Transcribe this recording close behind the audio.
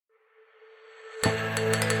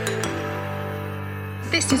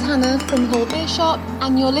This is Hannah from Hall Beer Shop,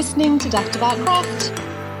 and you're listening to Daft About Craft.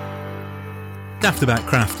 Daft About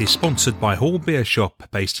Craft is sponsored by Hall Beer Shop,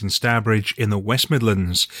 based in Stourbridge in the West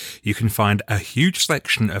Midlands. You can find a huge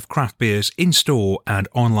selection of craft beers in store and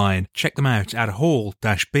online. Check them out at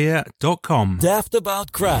hall-beer.com. Daft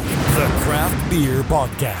About Craft, the craft beer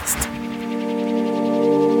podcast.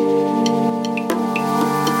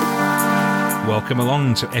 Welcome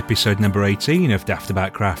along to episode number 18 of Daft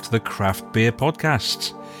About Craft, the craft beer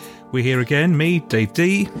podcast. We're here again, me, Dave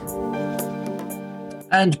D.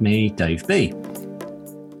 And me, Dave B.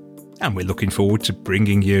 And we're looking forward to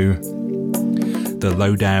bringing you the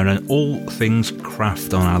lowdown on all things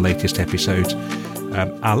craft on our latest episode.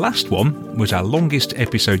 Our last one was our longest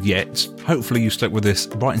episode yet. Hopefully you stuck with us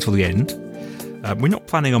right until the end. We're not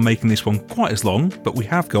planning on making this one quite as long, but we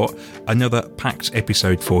have got another packed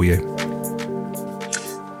episode for you.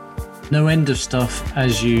 No end of stuff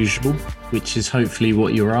as usual, which is hopefully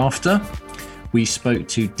what you're after. We spoke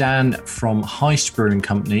to Dan from Heist Brewing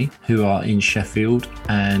Company, who are in Sheffield,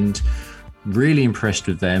 and really impressed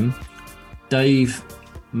with them. Dave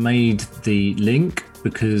made the link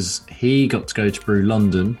because he got to go to Brew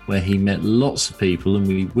London, where he met lots of people, and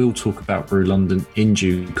we will talk about Brew London in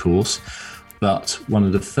due course. But one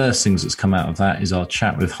of the first things that's come out of that is our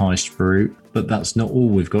chat with Heist Brew. But that's not all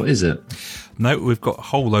we've got, is it? No, we've got a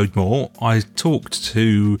whole load more. I talked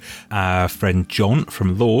to our friend John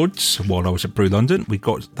from Lords while I was at Brew London. We've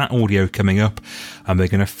got that audio coming up, and we're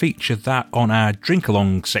going to feature that on our drink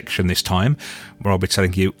along section this time, where I'll be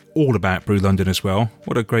telling you all about Brew London as well.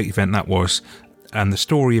 What a great event that was. And the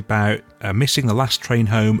story about missing the last train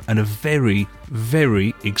home and a very,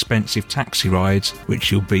 very expensive taxi ride,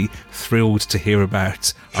 which you'll be thrilled to hear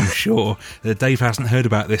about, I'm sure. Dave hasn't heard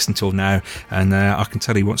about this until now, and I can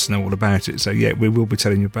tell he wants to know all about it. So, yeah, we will be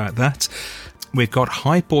telling you about that. We've got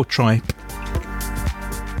Hype or Tripe.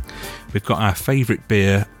 We've got our favourite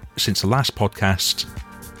beer since the last podcast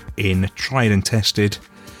in Tried and Tested.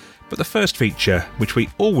 But the first feature, which we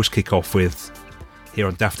always kick off with here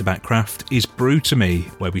on Daft About Craft, is Brew to Me,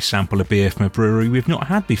 where we sample a beer from a brewery we've not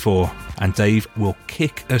had before. And Dave will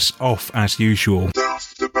kick us off as usual.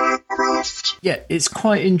 Daft About Craft. Yeah, it's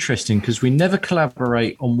quite interesting because we never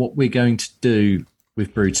collaborate on what we're going to do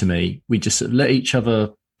with Brew to Me. We just let each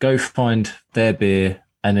other go find their beer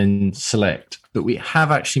and then select. But we have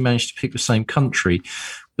actually managed to pick the same country.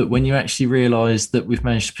 But when you actually realise that we've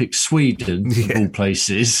managed to pick Sweden, of all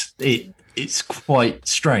places, it's quite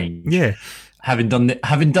strange. Yeah. Having done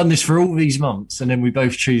this for all these months, and then we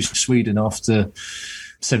both choose Sweden after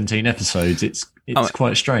 17 episodes, it's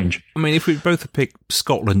quite strange. I mean, if we both picked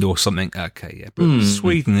Scotland or something, okay, yeah. But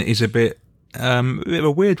Sweden is a bit of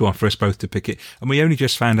a weird one for us both to pick it. And we only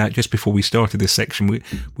just found out just before we started this section,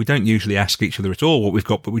 we don't usually ask each other at all what we've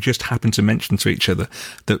got, but we just happened to mention to each other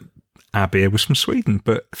that our beer was from Sweden,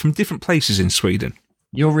 but from different places in Sweden.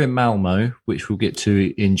 You're in Malmo, which we'll get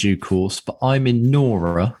to in due course, but I'm in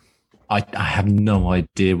Nora. I have no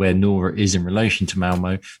idea where Nora is in relation to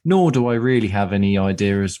Malmo, nor do I really have any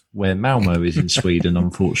idea as where Malmo is in Sweden,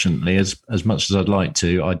 unfortunately, as much as I'd like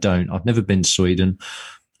to. I don't. I've never been to Sweden.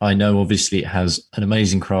 I know, obviously, it has an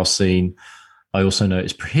amazing craft scene. I also know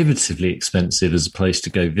it's prohibitively expensive as a place to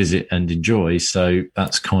go visit and enjoy, so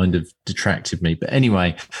that's kind of detracted me. But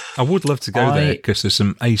anyway. I would love to go there because there's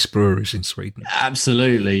some ace breweries in Sweden.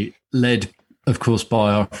 Absolutely. Led, of course,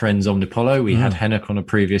 by our friends Omnipollo. We had Henrik on a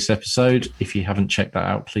previous episode. If you haven't checked that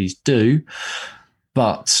out, please do.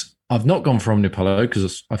 But I've not gone for Omnipollo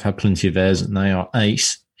because I've had plenty of theirs and they are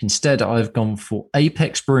ace. Instead, I've gone for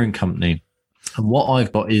Apex Brewing Company. And what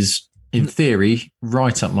I've got is, in theory,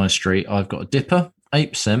 right up my street. I've got a dipper,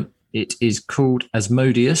 8%. It is called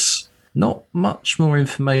Asmodeus. Not much more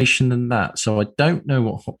information than that. So I don't know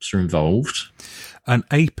what hops are involved. And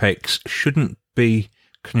Apex shouldn't be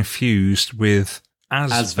confused with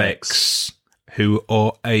Azvex, who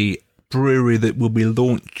are a brewery that will be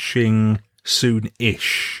launching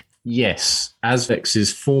soon-ish. Yes, Azvex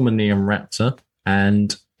is former Neon Raptor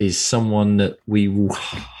and is someone that we will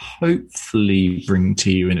hopefully bring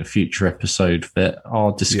to you in a future episode. There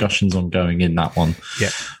are discussions ongoing in that one.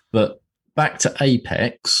 Yeah. But back to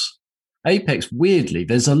Apex. Apex, weirdly,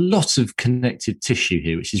 there's a lot of connective tissue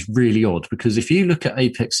here, which is really odd because if you look at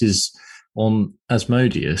Apex's on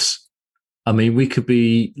Asmodeus, I mean, we could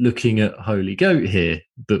be looking at Holy Goat here,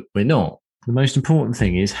 but we're not. The most important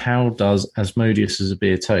thing is, how does Asmodeus as a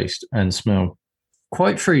beer taste and smell?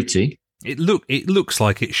 Quite fruity. It looks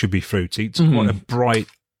like it should be fruity. It's quite a bright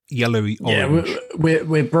yellowy orange. Yeah,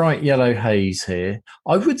 we're bright yellow haze here.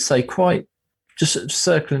 I would say quite, just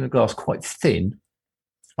circling the glass, quite thin.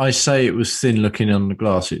 I say it was thin looking on the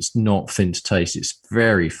glass. It's not thin to taste. It's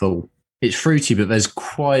very full. It's fruity, but there's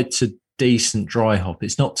quite a decent dry hop.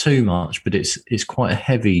 It's not too much, but it's quite a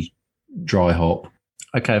heavy dry hop.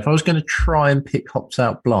 Okay, if I was going to try and pick hops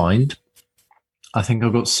out blind, I think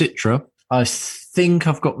I've got Citra. I think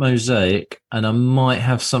I've got Mosaic, and I might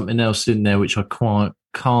have something else in there which I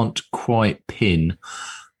can't quite pin.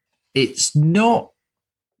 It's not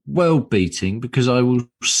world beating because I will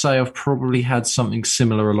say I've probably had something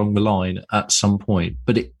similar along the line at some point,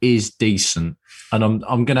 but it is decent, and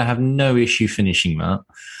I'm going to have no issue finishing that.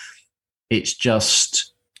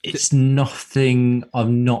 It's nothing I've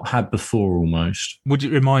not had before almost. Would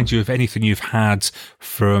it remind you of anything you've had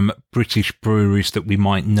from British breweries that we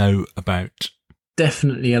might know about?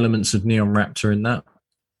 Definitely elements of Neon Raptor in that.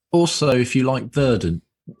 Also, if you like Verdant,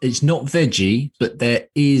 it's not veggie, but there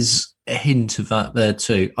is a hint of that there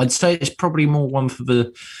too. I'd say it's probably more one for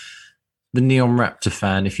the Neon Raptor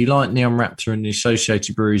fan. If you like Neon Raptor and the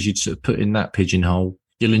associated breweries you'd sort of put in that pigeonhole,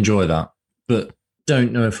 you'll enjoy that. But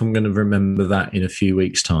don't know if I'm going to remember that in a few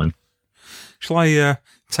weeks' time. Shall I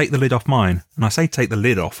take the lid off mine? And I say take the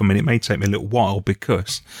lid off, I mean, it may take me a little while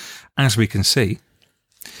because, as we can see,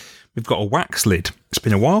 we've got a wax lid. It's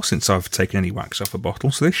been a while since I've taken any wax off a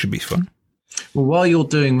bottle, so this should be fun. Well, while you're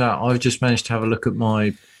doing that, I've just managed to have a look at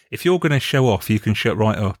my... If you're going to show off, you can shut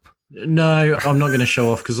right up. No, I'm not going to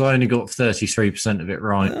show off because I only got 33% of it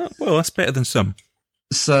right. Well, that's better than some.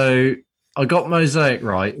 So I got Mosaic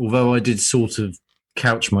right, although I did sort of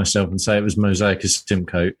couch myself and say it was Mosaic as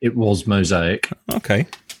Simcoe. It was Mosaic. Okay.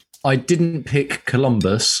 I didn't pick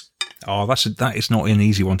Columbus. Oh, that is not an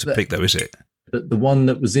easy one to pick, though, is it? But the one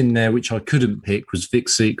that was in there, which I couldn't pick, was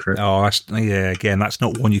Vic's Secret. Oh, again, that's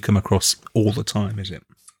not one you come across all the time, is it?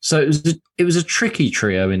 So it was a tricky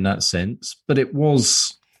trio in that sense, but it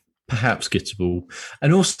was perhaps gettable.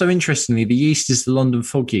 And also, interestingly, the yeast is the London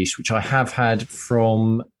Fog yeast, which I have had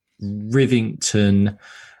from Rivington,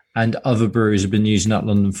 and other breweries have been using that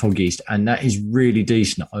London Fog yeast, and that is really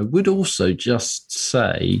decent. I would also just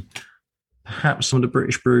say perhaps some of the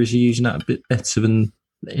British breweries are using that a bit better than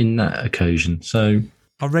in that occasion. So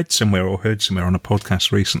I read somewhere or heard somewhere on a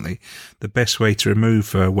podcast recently the best way to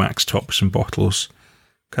remove wax tops from bottles.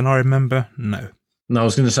 Can I remember? No, I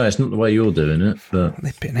was going to say it's not the way you're doing it, but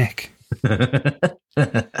flipping heck.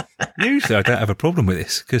 Usually I don't have a problem with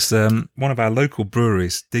this because one of our local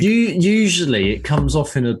breweries... Usually it comes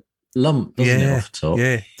off in a lump, doesn't it, off the top?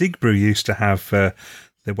 Yeah, Dig Brew used to have the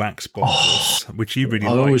wax bottles, which you really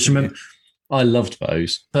liked. I always remember... I loved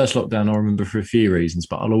those. First lockdown I remember for a few reasons,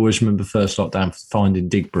 but I'll always remember first lockdown for finding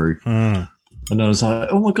Dig Brew. And I was like,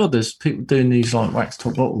 oh my God, there's people doing these like wax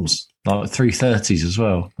top bottles, like 330s as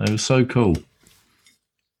well. They were so cool.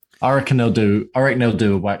 I reckon they'll do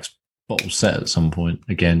a wax bottle set at some point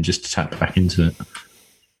again, just to tap back into it.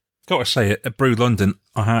 Got to say, at Brew London,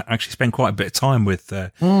 I actually spent quite a bit of time with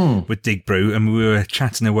Dig Brew, and we were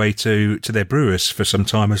chatting away to their brewers for some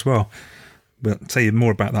time as well. We'll tell you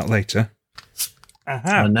more about that later.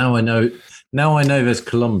 Aha. Now I know there's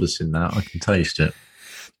Columbus in that. I can taste it.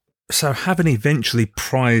 So, having eventually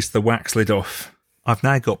prized the wax lid off, I've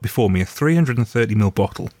now got before me a 330ml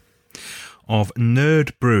bottle of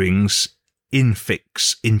Nerd Brewing's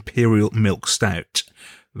Infix Imperial Milk Stout,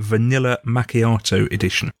 Vanilla Macchiato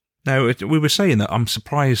Edition. Now, we were saying that I'm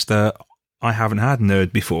surprised that I haven't had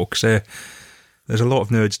Nerd before, because there's a lot of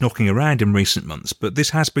Nerds knocking around in recent months, but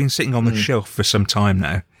this has been sitting on the shelf for some time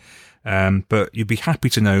now. But you'd be happy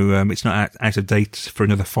to know it's not out of date for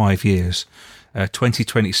another 5 years.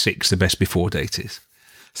 2026, the best before date is.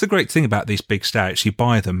 It's the great thing about these big stouts. You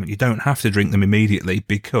buy them, you don't have to drink them immediately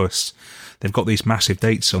because they've got these massive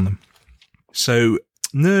dates on them. So,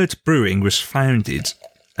 Nerd Brewing was founded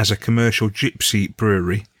as a commercial gypsy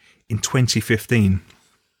brewery in 2015.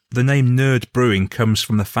 The name Nerd Brewing comes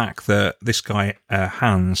from the fact that this guy,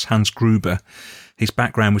 Hans Gruber, his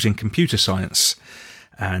background was in computer science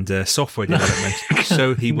and software development,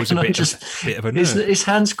 so he was a bit of a nerd. Is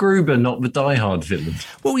Hans Gruber not the Die Hard villain?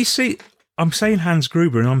 Well, you see, I'm saying Hans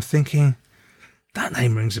Gruber and I'm thinking, that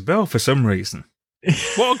name rings a bell for some reason.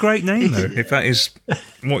 What a great name, though, if that is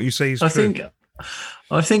what you say is true.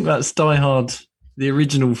 I think that's Die Hard, the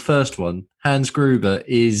original first one. Hans Gruber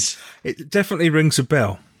is... It definitely rings a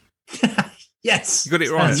bell. Yes! You got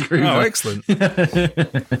it right. Hans Gruber. Oh, excellent.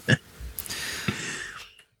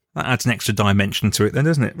 That adds an extra dimension to it then,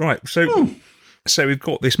 doesn't it? Right, so we've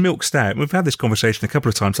got this milk stout. We've had this conversation a couple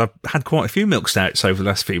of times. I've had quite a few milk stouts over the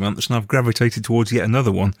last few months, and I've gravitated towards yet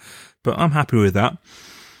another one, but I'm happy with that.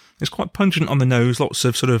 It's quite pungent on the nose, lots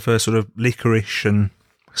of sort of licorice and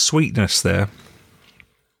sweetness there.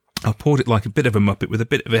 I poured it like a bit of a muppet with a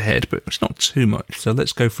bit of a head, but it's not too much. So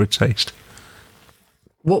let's go for a taste.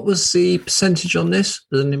 What was the percentage on this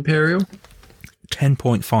as an Imperial?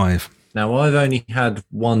 10.5. Now, I've only had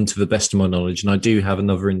one to the best of my knowledge, and I do have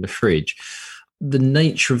another in the fridge. The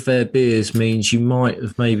nature of their beers means you might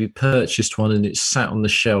have maybe purchased one and it's sat on the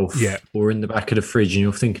shelf or in the back of the fridge and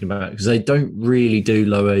you're thinking about it, because they don't really do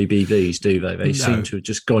low ABVs, do they? They seem to have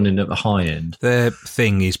just gone in at the high end. Their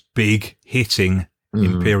thing is big, hitting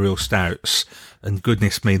Imperial Stouts, and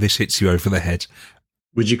goodness me, this hits you over the head.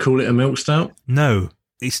 Would you call it a milk stout? No,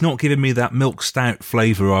 it's not giving me that milk stout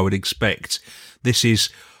flavour I would expect. This is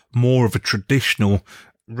more of a traditional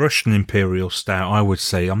Russian Imperial Stout, I would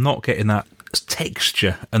say. I'm not getting that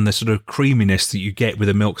texture and the sort of creaminess that you get with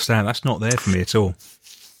a milk stout. That's not there for me at all.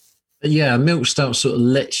 Yeah, a milk stout sort of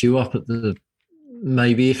lets you up at the,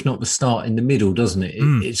 maybe if not the start, in the middle, doesn't it?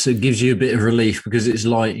 It sort of gives you a bit of relief because it's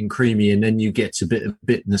light and creamy, and then you get a bit of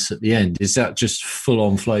bitterness at the end. Is that just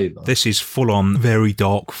full-on flavour? This is full-on very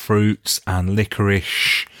dark fruits and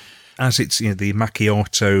licorice. As it's the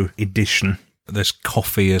macchiato edition, there's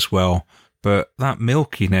coffee as well. But that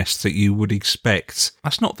milkiness that you would expect,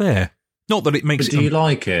 that's not there. Not that it makes it... Do you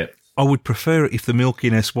like it? I would prefer it if the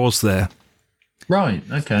milkiness was there. Right,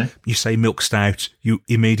 okay. You say milk stout, you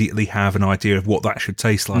immediately have an idea of what that should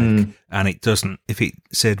taste like, and it doesn't. If it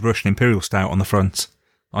said Russian Imperial Stout on the front,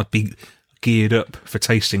 I'd be geared up for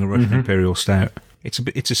tasting a Russian Imperial Stout. It's a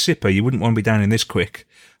sipper. You wouldn't want to be down in this quick.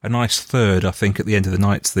 A nice third, I think, at the end of the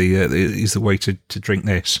night is the way to drink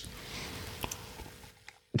this.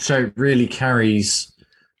 So it really carries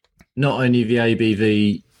not only the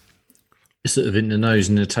ABV sort of in the nose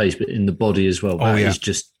and the taste, but in the body as well.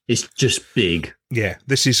 It's just big. Yeah,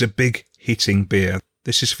 this is a big hitting beer.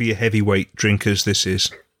 This is for your heavyweight drinkers, this is.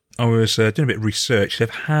 I was doing a bit of research. They've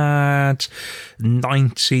had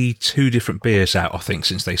 92 different beers out, I think,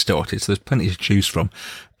 since they started, so there's plenty to choose from.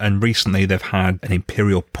 And recently they've had an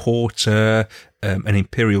Imperial Porter, an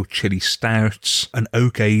Imperial Chili Stout, an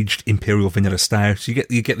oak-aged Imperial Vanilla Stout. You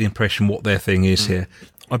get the impression what their thing is here.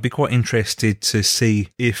 I'd be quite interested to see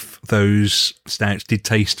if those stouts did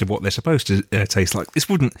taste of what they're supposed to taste like. This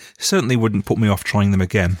certainly wouldn't put me off trying them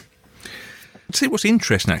again. See, what's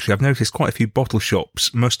interesting, actually, I've noticed quite a few bottle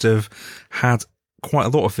shops must have had quite a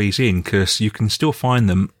lot of these in, because you can still find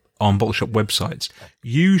them on bottle shop websites,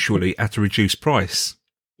 usually at a reduced price.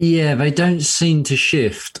 Yeah, they don't seem to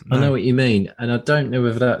shift. No. I know what you mean. And I don't know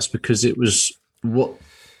whether that's because it was what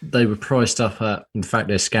they were priced up at. In fact,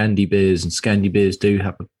 they're Scandi beers, and Scandi beers do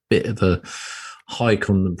have a bit of a hike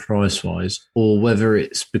on them price-wise, or whether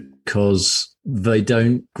it's because they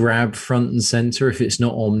don't grab front and centre. If it's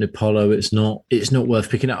not Omnipollo, it's not worth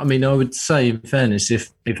picking up. I mean, I would say, in fairness,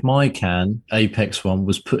 if my can, Apex one,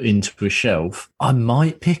 was put into a shelf, I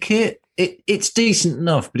might pick it. It's decent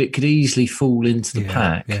enough, but it could easily fall into the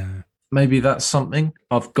pack. Yeah. Maybe that's something.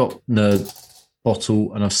 I've got Nerd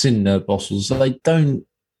bottle, and I've seen Nerd bottles. So they don't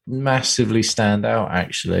massively stand out,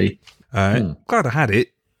 actually. Glad I had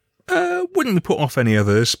it. Wouldn't be put off any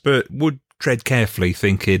others, but would tread carefully,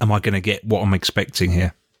 thinking, am I going to get what I'm expecting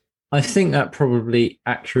here? I think that probably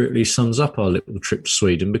accurately sums up our little trip to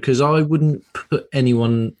Sweden, because I wouldn't put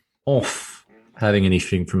anyone off having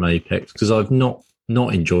anything from Apex, because I've not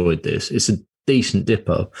enjoyed this. It's a decent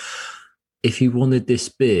dipper. If you wanted this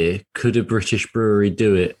beer, could a British brewery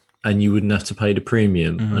do it and you wouldn't have to pay the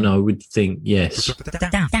premium? And I would think yes.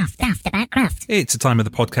 Daft about craft. It's a time of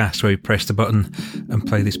the podcast where we press the button and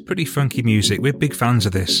play this pretty funky music. We're big fans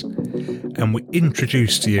of this. And we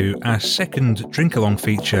introduce to you our second drink-along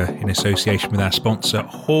feature in association with our sponsor,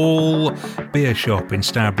 Hall Beer Shop in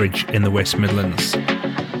Stourbridge in the West Midlands.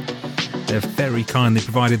 They've very kindly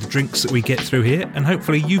provided the drinks that we get through here, and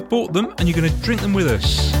hopefully you've bought them and you're going to drink them with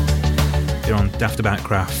us. You're on Daft About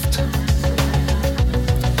Craft.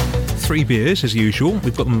 3 beers, as usual.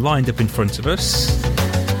 We've got them lined up in front of us.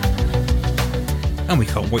 And we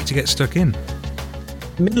can't wait to get stuck in.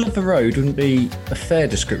 Middle of the road wouldn't be a fair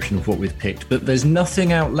description of what we've picked, but there's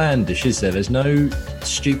nothing outlandish, is there? There's no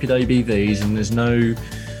stupid ABVs, and there's no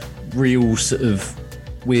real sort of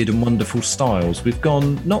weird and wonderful styles. We've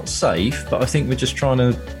gone not safe, but I think we're just trying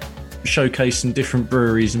to showcase some different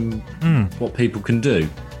breweries and what people can do.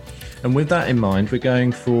 And with that in mind, we're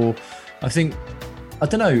going for, I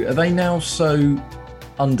don't know, are they now so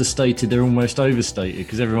understated they're almost overstated,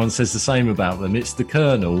 because everyone says the same about them? It's the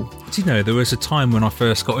Colonel. Do you know, there was a time when I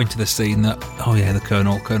first got into the scene that, oh yeah, the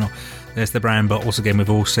Colonel, there's the brown bottles again, we've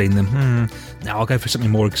all seen them. Now I'll go for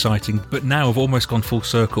something more exciting. But now I've almost gone full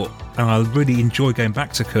circle, and I really enjoy going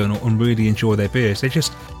back to Colonel and really enjoy their beers. They're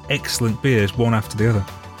just excellent beers, one after the other.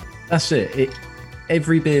 That's it.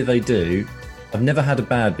 Every beer they do I've never had a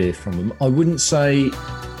bad beer from them. I wouldn't say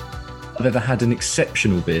I've ever had an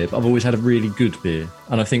exceptional beer, but I've always had a really good beer.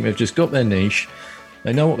 And I think they've just got their niche.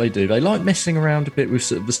 They know what they do. They like messing around a bit with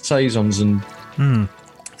sort of the saisons and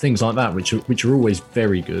things like that, which are always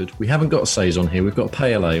very good. We haven't got a saison here. We've got a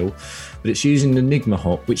pale ale, but it's using the Enigma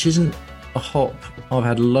hop, which isn't a hop I've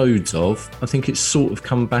had loads of. I think it's sort of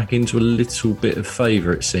come back into a little bit of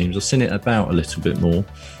favour, it seems. I've seen it about a little bit more.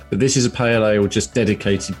 But this is a pale ale just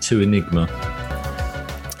dedicated to Enigma.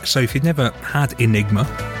 So if you've never had Enigma,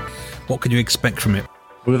 what can you expect from it?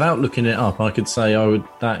 Without looking it up, I could say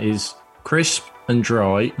that is crisp and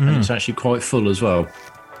dry, and it's actually quite full as well.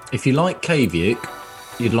 If you like Kveik,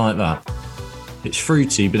 you'd like that. It's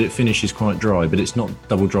fruity, but it finishes quite dry, but it's not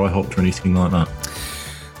double dry hopped or anything like that.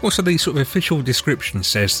 Also, the sort of official description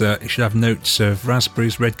says that it should have notes of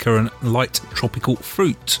raspberries, red currant, light tropical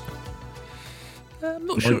fruit. I'm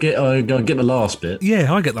not sure. I get the last bit.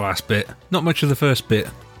 Yeah, I get the last bit. Not much of the first bit.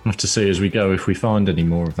 We'll have to see as we go if we find any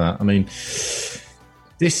more of that. I mean,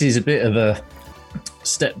 this is a bit of a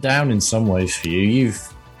step down in some ways for you.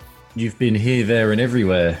 You've been here, there, and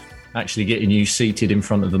everywhere. Actually, getting you seated in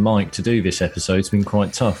front of the mic to do this episode's been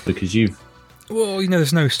quite tough because you've. Well,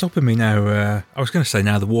 there's no stopping me now. I was going to say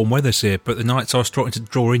now the warm weather's here, but the nights are starting to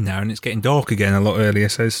draw in now and it's getting dark again a lot earlier,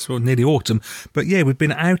 so it's sort of nearly autumn. But yeah, we've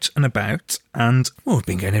been out and about and, we've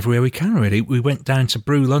been going everywhere we can, really. We went down to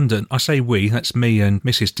Brew London. I say we, that's me and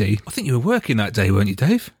Mrs. D. I think you were working that day, weren't you,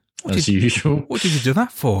 Dave? As usual. What did you do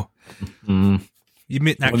that for? You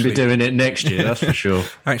won't be doing it next year, that's for sure.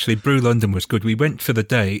 Actually, Brew London was good. We went for the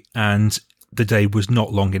day and the day was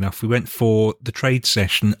not long enough. We went for the trade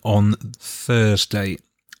session on Thursday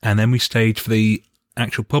and then we stayed for the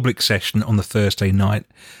actual public session on the Thursday night,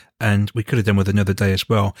 and we could have done with another day as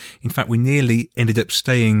well. In fact, we nearly ended up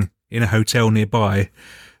staying in a hotel nearby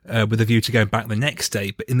with a view to going back the next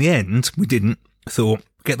day, but in the end we didn't. Thought,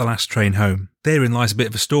 get the last train home. Therein lies a bit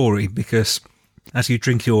of a story, because as you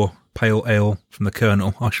drink your pale ale from the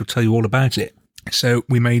Colonel, I shall tell you all about it. So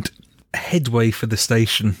we made headway for the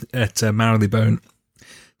station at Marylebone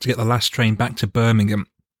to get the last train back to Birmingham.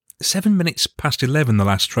 7 minutes past 11 the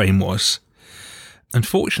last train was.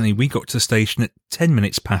 Unfortunately, we got to the station at 10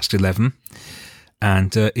 minutes past 11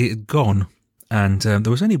 and it had gone. And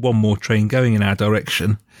there was only one more train going in our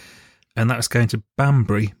direction, and that was going to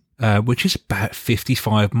Banbury, which is about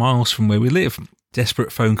 55 miles from where we live.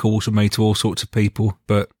 Desperate phone calls were made to all sorts of people,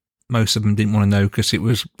 but most of them didn't want to know because it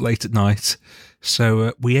was late at night.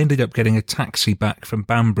 So we ended up getting a taxi back from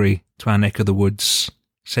Banbury to our neck of the woods.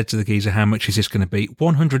 Said to the geezer, how much is this going to be?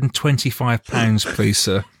 £125, please,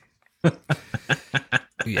 sir.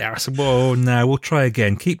 Yeah, I said, well, no, we'll try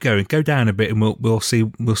again. Keep going. Go down a bit and we'll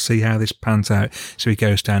see how this pans out. So he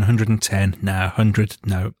goes down 110, now 100,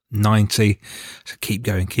 no, 90. So keep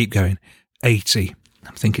going. 80.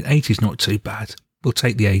 I'm thinking 80's not too bad. We'll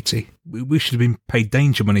take the 80. We should have been paid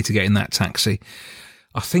danger money to get in that taxi.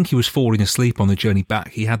 I think he was falling asleep on the journey back.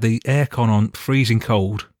 He had the aircon on, freezing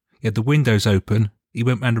cold. He had the windows open. He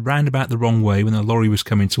went round about the wrong way when the lorry was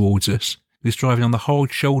coming towards us. He was driving on the whole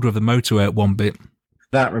shoulder of the motorway at one bit.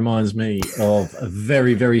 That reminds me of a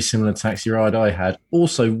very, very similar taxi ride I had,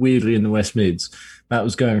 also weirdly in the West Mids. That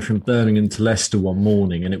was going from Birmingham to Leicester one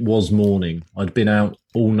morning, and it was morning. I'd been out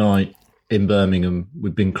all night in Birmingham.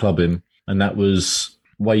 We'd been clubbing, and that was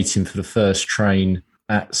waiting for the first train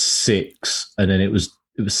at 6, and then it was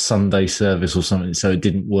Sunday service or something, so it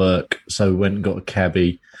didn't work. So we went and got a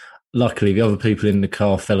cabbie. Luckily, the other people in the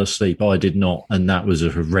car fell asleep. I did not, and that was a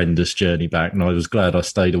horrendous journey back, and I was glad I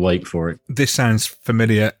stayed awake for it. This sounds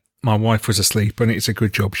familiar. My wife was asleep, and it's a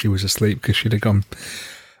good job she was asleep, because she'd have gone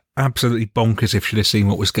absolutely bonkers if she'd have seen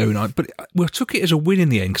what was going on. But we took it as a win in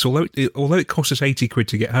the end, because although it cost us £80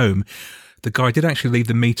 to get home, the guy did actually leave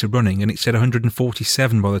the meter running, and it said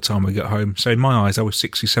 147 by the time we got home. So in my eyes, I was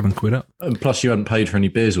 £67 up. And plus, you hadn't paid for any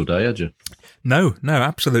beers all day, had you? No,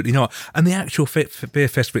 absolutely not. And the actual beer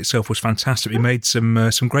festival itself was fantastic. We made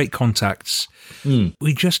some great contacts.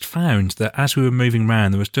 We just found that as we were moving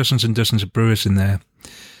around, there was dozens and dozens of brewers in there.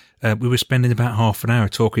 We were spending about half an hour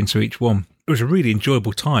talking to each one. It was a really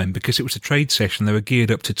enjoyable time because it was a trade session. They were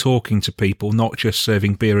geared up to talking to people, not just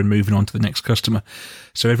serving beer and moving on to the next customer.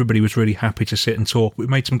 So everybody was really happy to sit and talk. We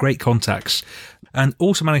made some great contacts and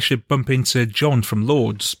also managed to bump into John from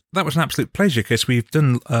Lords. That was an absolute pleasure because we've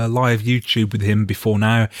done live YouTube with him before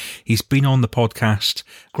now. He's been on the podcast.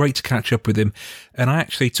 Great to catch up with him. And I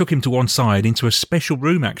actually took him to one side into a special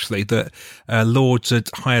room, actually, that Lords had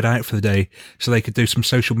hired out for the day so they could do some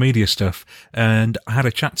social media stuff. And I had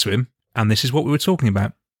a chat to him. And this is what we were talking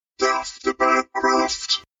about.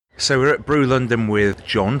 So we're at Brew London with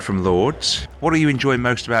John from Lords. What are you enjoying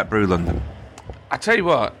most about Brew London? I tell you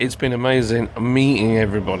what, it's been amazing meeting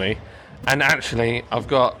everybody. And actually, I've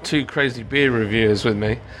got 2 crazy beer reviewers with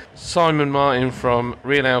me. Simon Martin from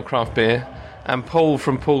Real Ale Craft Beer and Paul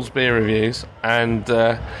from Paul's Beer Reviews. And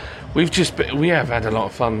we have had a lot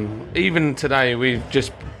of fun. Even today, we've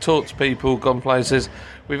just talked to people, gone places.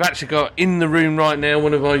 We've actually got in the room right now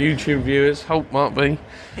one of our YouTube viewers, Hulk Mark B.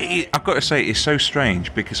 I've got to say, it's so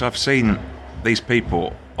strange because I've seen these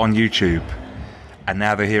people on YouTube and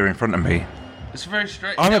now they're here in front of me. It's very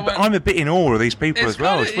strange. I'm a bit in awe of these people as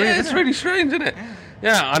well. It's weird, it's really strange, isn't it?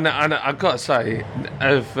 Yeah, and I've got to say,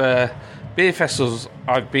 of beer festivals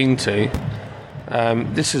I've been to,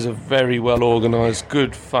 this is a very well organised,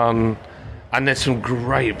 good fun, and there's some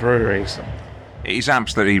great breweries. It is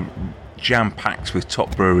absolutely jam-packed with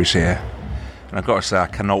top breweries here. And I've got to say, I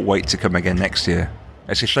cannot wait to come again next year.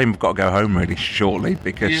 It's a shame we've got to go home really shortly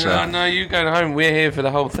because... Yeah, no, you're going home. We're here for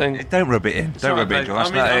the whole thing. Don't rub it in. Don't rub it in,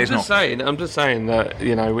 John. I'm just saying that,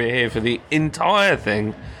 we're here for the entire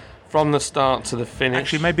thing from the start to the finish.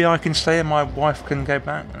 Actually, maybe I can stay and my wife can go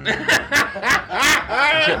back.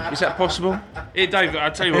 Is that possible? Dave,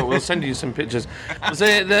 I'll tell you what, we'll send you some pictures.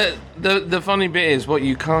 The funny bit is, what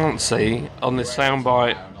you can't see on this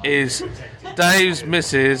soundbite is Dave's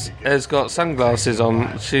missus has got sunglasses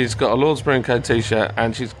on, she's got a Lords Brewing Co t-shirt,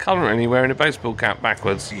 and she's currently wearing a baseball cap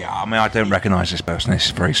backwards. Yeah, I mean, I don't recognise this person. It's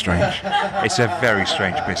very strange. It's a very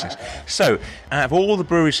strange business. So, out of all the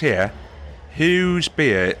breweries here, whose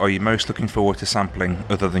beer are you most looking forward to sampling,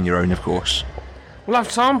 other than your own, of course? Well,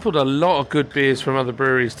 I've sampled a lot of good beers from other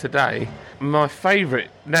breweries today. My favourite...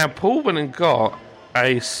 Now, Paul went and got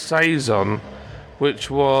a Saison, which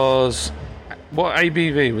was... What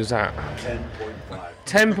ABV was that?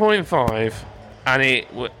 10.5.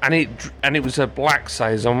 And it was a black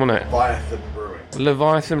Saison, wasn't it?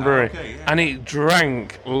 Leviathan Brewing. Okay, yeah. And it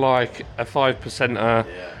drank like a 5%er.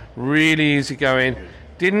 Really easy going.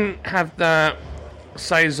 Didn't have that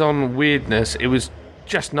Saison weirdness. It was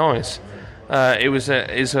just nice.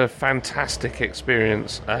 It's a fantastic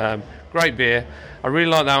experience. Great beer. I really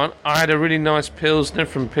like that one. I had a really nice Pilsner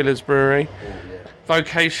from Pillars Brewery.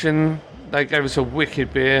 Vocation, they gave us a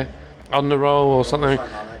wicked beer. On the roll or something.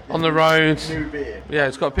 On the road. Yeah,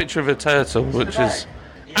 it's got a picture of a turtle, which is...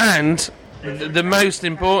 And the most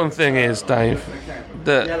important thing is, Dave,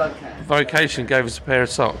 that Vocation gave us a pair of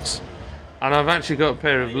socks. And I've actually got a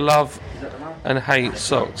pair of love and hate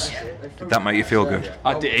socks. Did that make you feel good?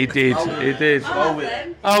 It did.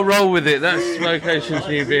 I'll roll with it. That's Vocation's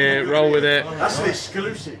new beer. Roll with it. That's an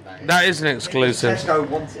exclusive, mate. That is an exclusive. Tesco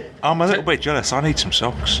want it. I'm a little bit jealous. I need some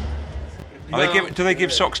socks. Do they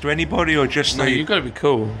give socks to anybody or just... No, you've got to be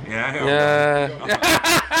cool. Yeah?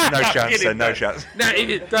 No chance then, no chance. No,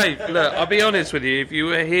 Dave, look, I'll be honest with you. If you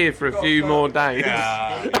were here for a few more days...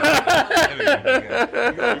 You've got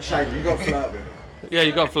to flirt with him. Yeah,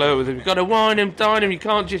 you've got to flirt with him. You've got to wine him, dine him. You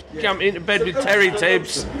can't just jump into bed with Terry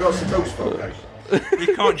Tibbs. You've got to seduce Vocation.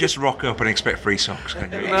 You can't just rock up and expect free socks,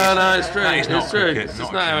 can you? No, it's true. It's not true. cricket, It's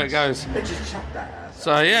not not how it goes. They just chuck that out.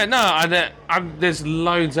 So yeah, no, there's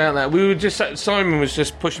loads out there. Simon was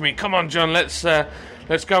just pushing me. Come on, John, let's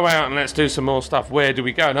go out and let's do some more stuff. Where do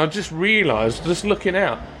we go? And I just realised, just looking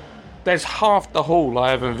out, there's half the hall I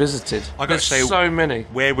haven't visited. I got to say, so many.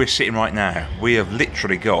 Where we're sitting right now, we have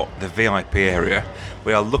literally got the VIP area.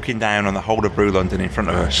 We are looking down on the whole of Brew London in front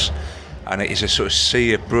of us, and it is a sort of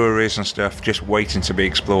sea of breweries and stuff just waiting to be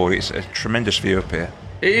explored. It's a tremendous view up here.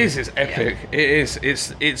 It is. It's epic. Yeah. It is.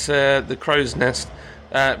 It's the Crow's Nest.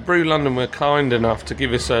 Brew London were kind enough to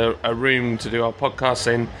give us a room to do our podcast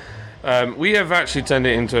in. We have actually turned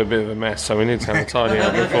it into a bit of a mess, so we need to have a tidy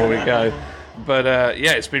up before we go. But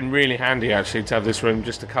yeah, it's been really handy actually to have this room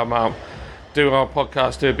just to come up, do our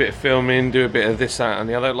podcast, do a bit of filming, do a bit of this, that and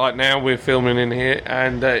the other. Like now we're filming in here,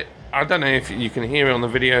 and I don't know if you can hear it on the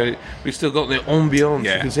video. We've still got the ambience.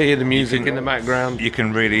 Yeah. You can hear the music in the background. You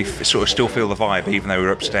can really sort of still feel the vibe, even though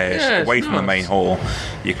we're upstairs, away from the main hall.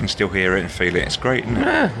 You can still hear it and feel it. It's great, isn't it?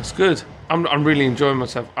 Yeah, it's good. I'm really enjoying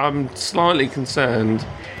myself. I'm slightly concerned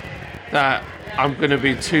that I'm going to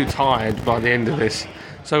be too tired by the end of this.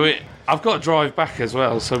 So I've got to drive back as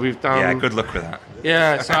well. So we've done. Yeah, good luck with that.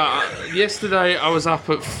 Yeah. So yesterday I was up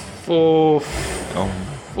at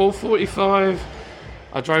 4:45.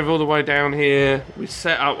 I drove all the way down here. We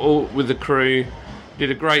set up all with the crew,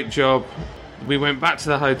 did a great job. We went back to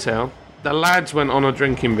the hotel. The lads went on a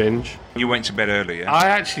drinking binge. You went to bed early, yeah? I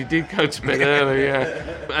actually did go to bed early, yeah.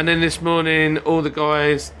 And then this morning, all the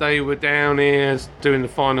guys, they were down here doing the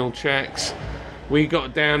final checks. We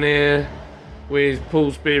got down here with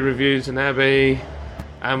Paul's Beer Reviews and Abby.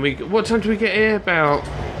 And what time did we get here?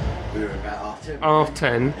 We were about 10:30. Half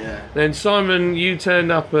 10. Yeah. Then Simon, you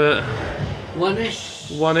turned up at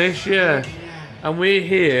 1-ish, yeah. And we're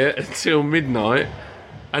here until midnight,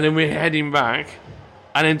 and then we're heading back.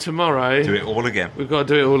 And then tomorrow... Do it all again. We've got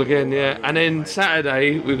to do it all again, yeah. And then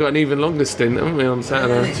Saturday, we've got an even longer stint, haven't we, on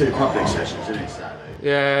Saturday? 2 public sessions, isn't it, Saturday?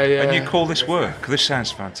 Yeah. And you call this work? This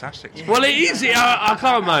sounds fantastic. Well, it is. I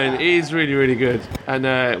can't moan. It is really, really good.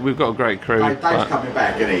 And we've got a great crew. Dave's coming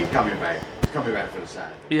back, isn't he? Coming back. He's coming back for the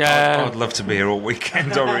Saturday. Yeah. I'd love to be here all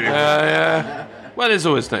weekend. I really would. Yeah. Well, there's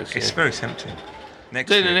always next year. It's very tempting.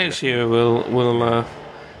 Next year we'll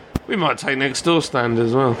we might take next door stand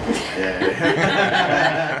as well.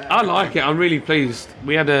 Yeah. I like it. I'm really pleased.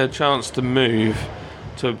 We had a chance to move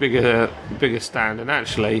to a bigger stand, and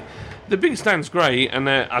actually, the big stand's great. And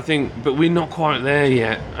I think, but we're not quite there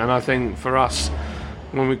yet. And I think for us,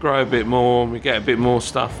 when we grow a bit more, we get a bit more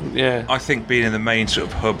stuff. Yeah. I think being in the main sort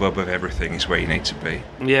of hubbub of everything is where you need to be.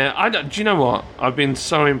 Yeah. Do you know what? I've been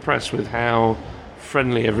so impressed with how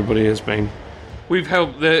friendly everybody has been. We've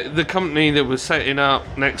helped the company that was setting up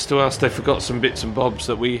next to us. They forgot some bits and bobs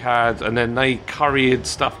that we had, and then they couriered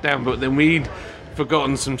stuff down. But then we'd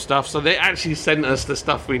forgotten some stuff, so they actually sent us the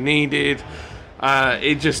stuff we needed.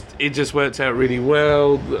 It just worked out really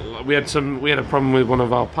well. We had a problem with one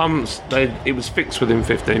of our pumps. It was fixed within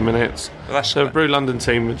 15 minutes. Well, so the Brew London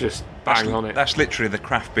team were just bang on it. That's literally the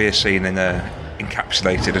craft beer scene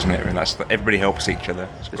encapsulated, isn't it? And everybody helps each other.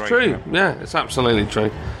 It's great, true. Yeah, it's absolutely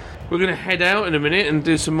true. We're going to head out in a minute and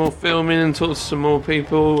do some more filming and talk to some more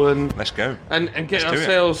people and let's go and get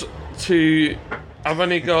ourselves to. I've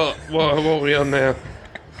only got what are we on now?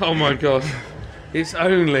 Oh my god! It's not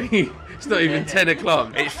even 10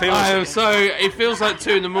 o'clock. It feels like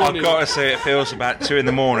 2 in the morning. I've got to say, it feels about 2 in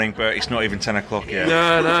the morning, but it's not even 10 o'clock yet.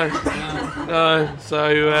 No.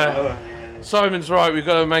 So Simon's right. We've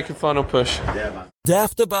got to make a final push. Yeah, man.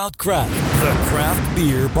 Daft About Craft, the craft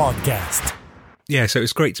beer podcast. Yeah, so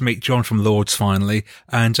it's great to meet John from Lords finally,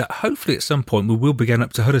 and hopefully at some point we will be going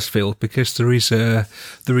up to Huddersfield because there is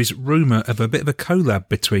rumour of a bit of a collab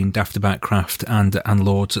between Daft About Craft and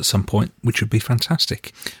Lords at some point, which would be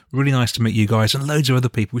fantastic. Really nice to meet you guys and loads of other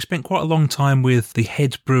people. We spent quite a long time with the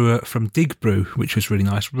head brewer from Dig Brew, which was really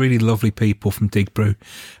nice. Really lovely people from Dig Brew.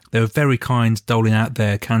 They were very kind, doling out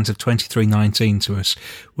their cans of 2319 to us,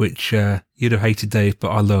 which you'd have hated, Dave, but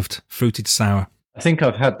I loved. Fruited sour. I think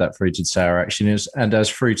I've had that fruited sour actually, and as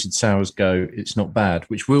fruited sours go, it's not bad,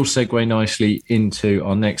 which will segue nicely into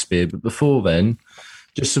our next beer. But before then,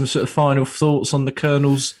 just some sort of final thoughts on the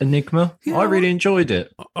Colonel's Enigma. Yeah, I really enjoyed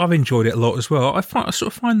it. I've enjoyed it a lot as well. I sort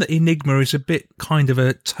of find that Enigma is a bit kind of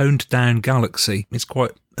a toned down galaxy. It's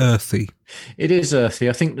quite earthy. It is earthy.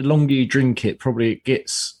 I think the longer you drink it, probably it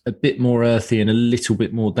gets a bit more earthy and a little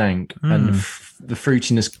bit more dank. And the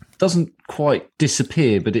fruitiness doesn't quite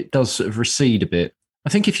disappear, but it does sort of recede a bit. I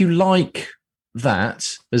think if you like that,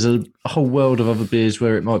 there's a whole world of other beers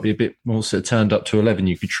where it might be a bit more sort of turned up to 11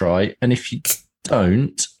 you could try. And if you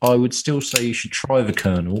don't, I would still say you should try the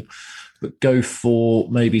Colonel, but go for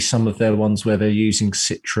maybe some of their ones where they're using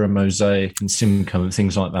Citra, Mosaic and Simcoe and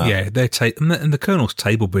things like that. Yeah, and the Colonel's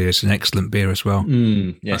table beer is an excellent beer as well.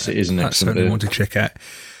 Yes, it is an excellent beer. That's something I want to check out.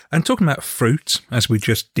 And talking about fruit, as we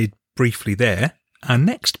just did briefly there, our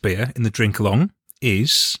next beer in the drink along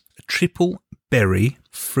is a Triple Berry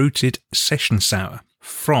Fruited Session Sour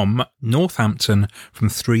from Northampton, from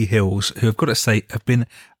Three Hills, who I've got to say have been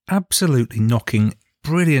absolutely knocking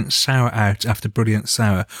brilliant sour out after brilliant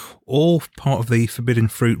sour, all part of the Forbidden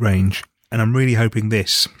Fruit range. And I'm really hoping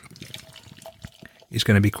this is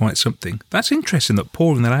going to be quite something. That's interesting that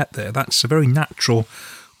pouring that out there, that's a very natural,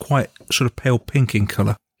 quite sort of pale pink in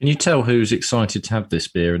colour. Can you tell who's excited to have this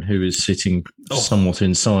beer and who is sitting somewhat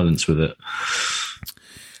in silence with it?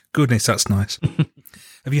 Goodness, that's nice.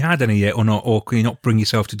 Have you had any yet or not, or can you not bring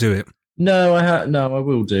yourself to do it? No, I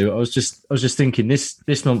will do. I was just thinking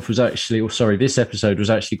this month was actually, this episode was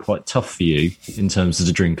actually quite tough for you in terms of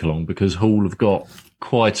the drink along because Hall have got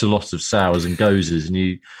quite a lot of sours and gozes,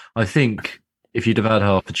 and I think if you'd have had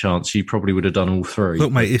half a chance, you probably would have done all three.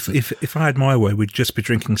 Look, mate, if I had my way, we'd just be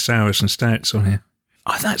drinking sours and stouts on here.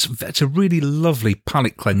 Oh, that's a really lovely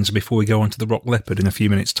palate cleanser before we go on to the Rock Leopard in a few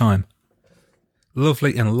minutes' time.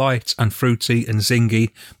 Lovely and light and fruity and zingy.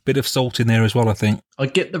 Bit of salt in there as well, I think. I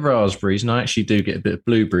get the raspberries, and I actually do get a bit of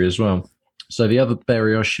blueberry as well. So the other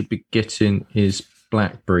berry I should be getting is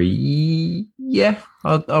blackberry. Yeah,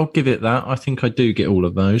 I'll give it that. I think I do get all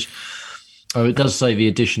of those. Oh, it does say the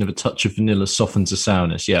addition of a touch of vanilla softens the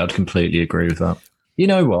sourness. Yeah, I'd completely agree with that. You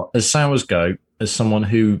know what? As sours go, as someone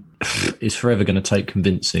who is forever going to take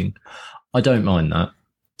convincing, I don't mind that.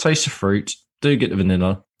 Taste of fruit, do get the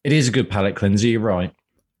vanilla. It is a good palate cleanser, you're right.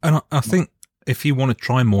 And I think if you want to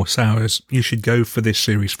try more sours, you should go for this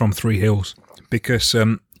series from Three Hills, because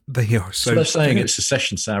they are so... they're saying it's a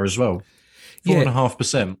session sour as well.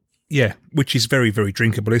 4.5%. Yeah, which is very, very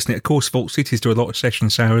drinkable, isn't it? Of course, Vault Cities do a lot of session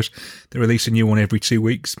sours. They release a new one every 2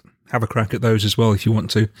 weeks. Have a crack at those as well if you want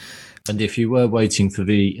to. And if you were waiting for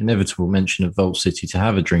the inevitable mention of Vault City to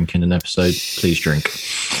have a drink in an episode, please drink.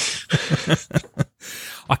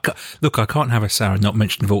 I can't have a sour and not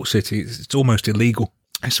mention Vault City. It's almost illegal.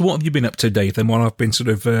 So what have you been up to, Dave, then, while I've been sort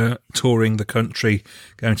of touring the country,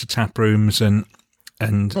 going to tap rooms and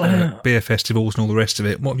beer festivals and all the rest of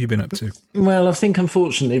it? What have you been up to? Well, I think,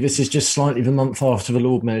 unfortunately, this is just slightly the month after the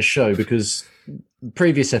Lord Mayor's show, because the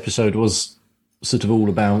previous episode was sort of all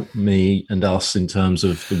about me and us in terms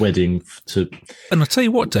of the wedding. And I'll tell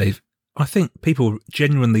you what, Dave, I think people are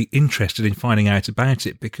genuinely interested in finding out about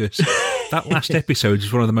it, because that last episode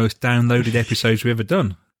is one of the most downloaded episodes we've ever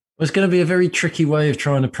done. Well, it's going to be a very tricky way of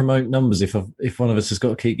trying to promote numbers if one of us has got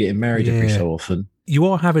to keep getting married every so often. You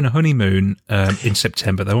are having a honeymoon in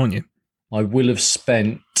September, though, aren't you? I will have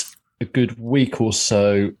spent a good week or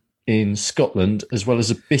so in Scotland, as well as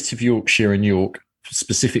a bit of Yorkshire and York.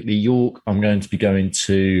 Specifically York, I'm going to be going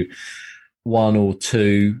to 1 or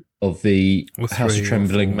 2 of the House of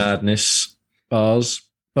Trembling Madness bars.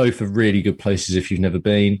 Both are really good places if you've never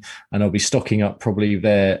been. And I'll be stocking up probably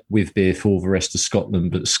there with beer for the rest of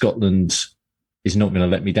Scotland. But Scotland is not going to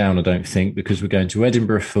let me down, I don't think, because we're going to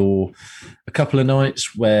Edinburgh for a couple of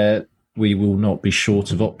nights where we will not be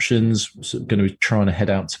short of options. So we're going to be trying to head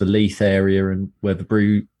out to the Leith area and where the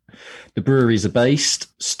breweries are based.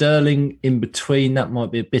 Stirling in between, that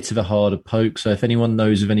might be a bit of a harder poke. So if anyone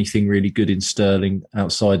knows of anything really good in Stirling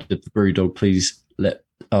outside of the Brewdog, please let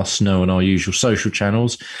us know on our usual social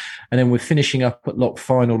channels. And then we're finishing up at Loch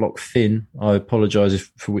Fyne or Loch Finn. I apologise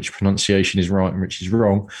for which pronunciation is right and which is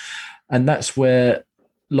wrong. And that's where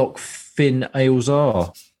Loch Finn ales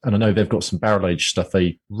are. And I know they've got some barrel-aged stuff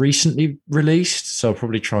they recently released, so I'll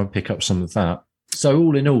probably try and pick up some of that. So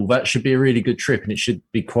all in all, that should be a really good trip, and it should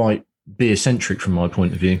be quite beer-centric from my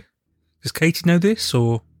point of view. Does Katie know this,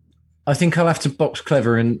 or...? I think I'll have to box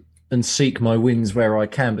clever and seek my wins where I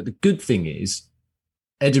can. But the good thing is,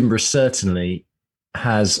 Edinburgh certainly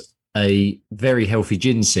has a very healthy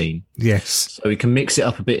gin scene. Yes. So we can mix it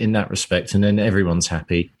up a bit in that respect, and then everyone's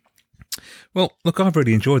happy. Well, look, I've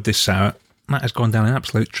really enjoyed this sour. That has gone down an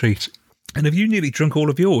absolute treat. And have you nearly drunk all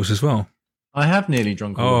of yours as well? I have nearly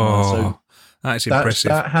drunk all of mine. So that's impressive.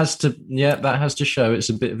 That has to show it's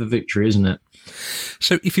a bit of a victory, isn't it?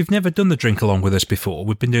 So if you've never done the drink along with us before,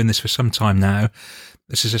 we've been doing this for some time now.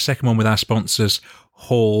 This is the second one with our sponsors,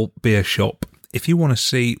 Hall Beer Shop. If you want to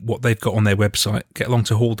see what they've got on their website, get along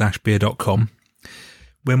to hall-beer.com.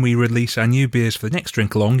 When we release our new beers for the next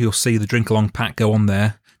drink along, you'll see the drink along pack go on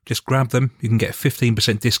there. Just grab them. You can get a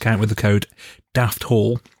 15% discount with the code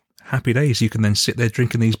DAFTHall. Happy days. You can then sit there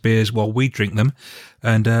drinking these beers while we drink them,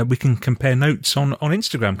 and we can compare notes on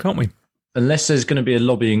Instagram, can't we? Unless there's going to be a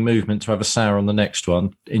lobbying movement to have a sour on the next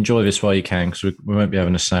one, enjoy this while you can, because we won't be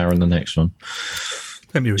having a sour on the next one.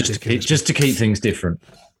 Don't be ridiculous. Just to keep things different.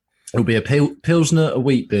 It'll be a Pilsner, a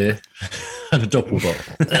wheat beer, and a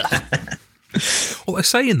Doppelbock. Well,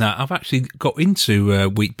 saying that, I've actually got into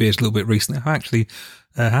wheat beers a little bit recently. I've actually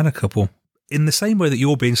had a couple. In the same way that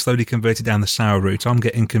you're being slowly converted down the sour route, I'm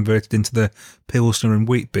getting converted into the Pilsner and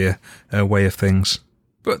wheat beer way of things.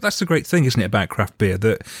 But that's the great thing, isn't it, about craft beer,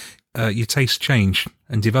 that your tastes change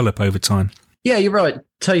and develop over time. Yeah, you're right.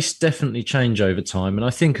 Tastes definitely change over time. And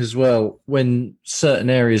I think as well, when certain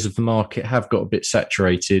areas of the market have got a bit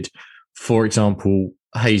saturated, for example,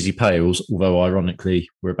 hazy pales, although ironically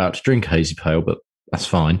we're about to drink a hazy pale, but that's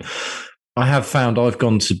fine. I have found I've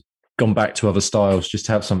gone back to other styles just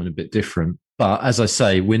to have something a bit different. But as I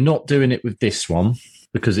say, we're not doing it with this one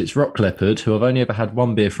because it's Rock Leopard, who I've only ever had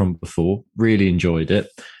one beer from before, really enjoyed it.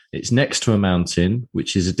 It's Next to a Mountain,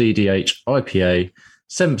 which is a DDH IPA,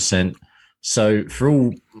 7%. So for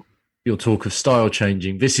all your talk of style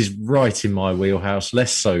changing, this is right in my wheelhouse,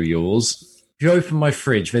 less so yours. If you open my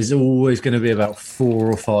fridge, there's always going to be about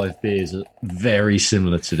 4 or 5 beers that are very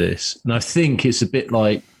similar to this. And I think it's a bit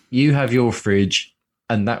like you have your fridge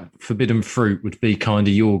and that Forbidden Fruit would be kind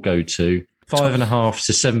of your go-to. 5.5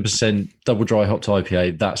 to 7% double dry hopped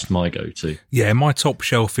IPA, that's my go-to. Yeah, my top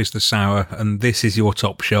shelf is the sour, and this is your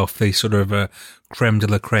top shelf, the sort of creme de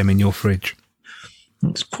la creme in your fridge.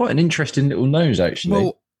 It's quite an interesting little nose, actually.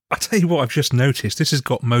 Well, I tell you what, I've just noticed. This has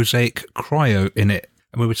got Mosaic Cryo in it.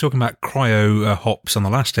 And we were talking about cryo hops on the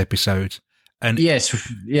last episode. And yes,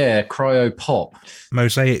 yeah, cryo pop.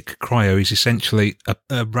 Mosaic cryo is essentially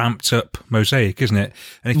a ramped up mosaic, isn't it?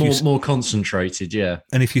 And if more concentrated, yeah.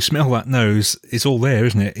 And if you smell that nose, it's all there,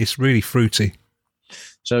 isn't it? It's really fruity.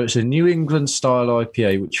 So it's a New England style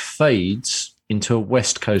IPA which fades into a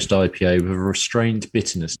West Coast IPA with a restrained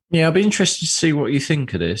bitterness. Yeah, I'll be interested to see what you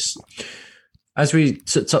think of this. As we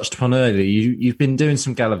touched upon earlier, you've been doing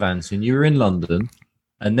some gallivanting. You were in London,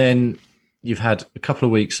 and then you've had a couple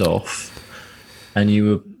of weeks off, and you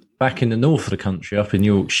were back in the north of the country, up in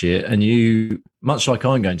Yorkshire, and you, much like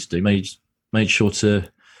I'm going to do, made sure to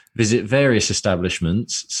visit various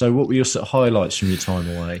establishments. So what were your sort of highlights from your time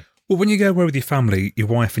away? Well, when you go away with your family, your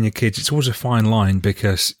wife and your kids, it's always a fine line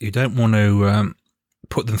because you don't want to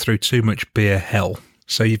put them through too much beer hell.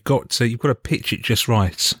 So you've got to pitch it just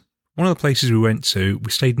right. One of the places we went to,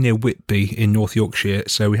 we stayed near Whitby in North Yorkshire,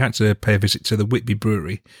 so we had to pay a visit to the Whitby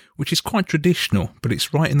Brewery, which is quite traditional, but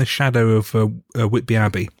it's right in the shadow of Whitby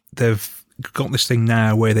Abbey. They've got this thing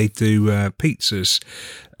now where they do pizzas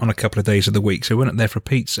on a couple of days of the week, so we went up there for a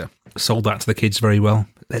pizza. Sold that to the kids very well.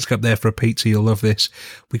 Let's go up there for a pizza, you'll love this.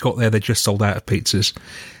 We got there, they just sold out of pizzas.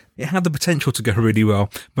 It had the potential to go really well,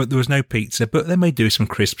 but there was no pizza, but they may do some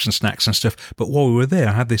crisps and snacks and stuff. But while we were there,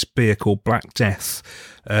 I had this beer called Black Death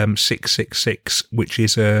 666, which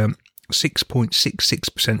is a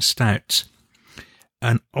 6.66% stout.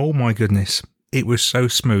 And oh my goodness, it was so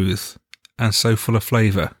smooth and so full of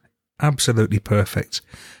flavour. Absolutely perfect.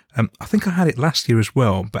 I think I had it last year as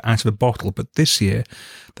well, but out of a bottle. But this year,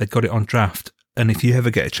 they got it on draft. And if you ever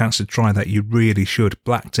get a chance to try that, you really should.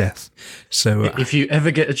 Black Death. So, if you ever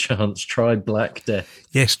get a chance, try Black Death.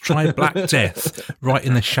 Yes, try Black Death, right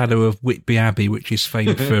in the shadow of Whitby Abbey, which is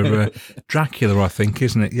famed for Dracula, I think,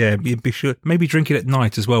 isn't it? Yeah, you'd be sure. Maybe drink it at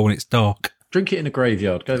night as well when it's dark. Drink it in a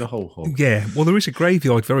graveyard. Go the whole hog. Yeah, well, there is a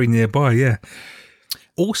graveyard very nearby, yeah.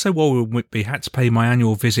 Also, while we were in Whitby, I had to pay my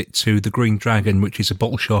annual visit to the Green Dragon, which is a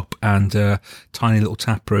bottle shop and a tiny little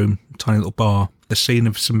tap room, tiny little bar. The scene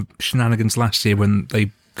of some shenanigans last year when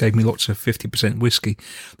they gave me lots of 50% whiskey.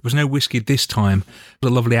 There was no whiskey this time.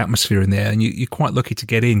 There's a lovely atmosphere in there, and you're quite lucky to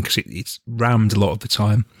get in because it's rammed a lot of the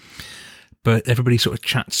time. But everybody sort of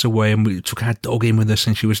chats away, and we took our dog in with us,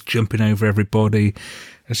 and she was jumping over everybody,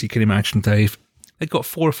 as you can imagine, Dave. They've got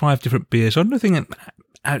 4 or 5 different beers. I don't think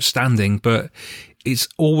outstanding, but it's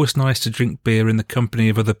always nice to drink beer in the company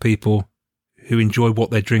of other people who enjoy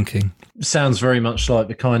what they're drinking. Sounds very much like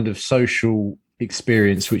the kind of social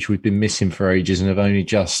experience which we've been missing for ages and have only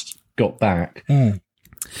just got back. While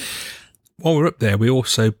we're up there, we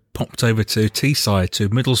also popped over to Teesside, to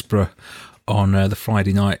Middlesbrough, on the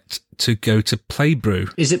Friday night to go to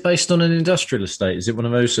Playbrew. Is it based on an industrial estate? Is it one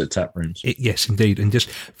of those sort of tap rooms? Yes, indeed. And just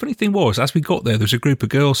funny thing was, as we got there was a group of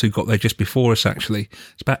girls who got there just before us, actually.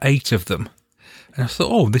 It's about 8 of them. And I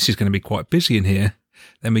thought, oh, this is going to be quite busy in here.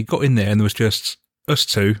 Then we got in there and there was just us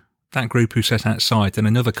 2, that group who sat outside, and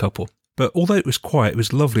another couple. But although it was quiet, it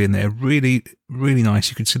was lovely in there. Really, really nice.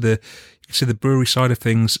 You could see the brewery side of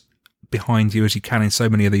things behind you, as you can in so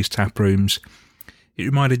many of these tap rooms. It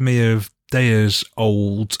reminded me of Deya's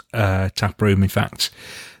old tap room. In fact,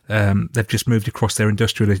 they've just moved across their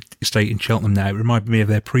industrial estate in Cheltenham now. It reminded me of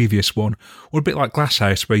their previous one, or a bit like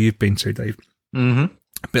Glasshouse, where you've been to, Dave. Mm-hmm.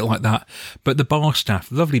 A bit like that. But the bar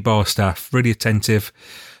staff, lovely bar staff, really attentive.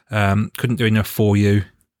 Couldn't do enough for you.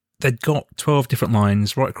 They'd got 12 different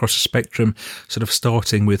lines right across the spectrum, sort of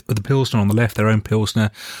starting with the Pilsner on the left, their own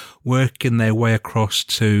Pilsner, working their way across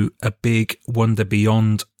to a big Wonder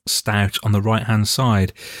Beyond stout on the right-hand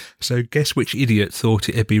side. So guess which idiot thought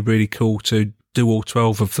it'd be really cool to do all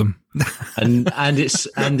 12 of them? and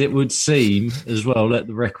it would seem as well, let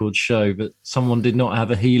the record show, that someone did not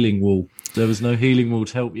have a healing wall. There was no healing wall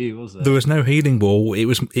to help you, was there? There was no healing wall. It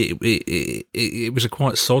was a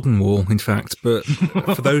quite sodden wall, in fact. But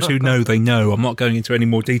for those who know, they know. I'm not going into any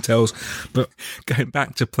more details. But going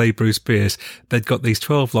back to Playbrew's beers, they'd got these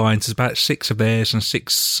 12 lines. There's about 6 of theirs and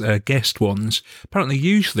 6 guest ones. Apparently,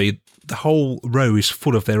 usually the whole row is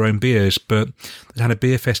full of their own beers, but they had a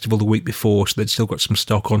beer festival the week before, so they'd still got some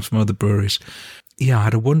stock on from other breweries. Yeah, I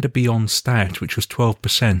had a Wonder Beyond Stout, which was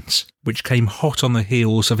 12%, which came hot on the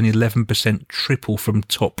heels of an 11% triple from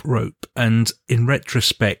Top Rope. And in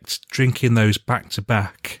retrospect, drinking those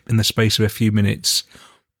back-to-back in the space of a few minutes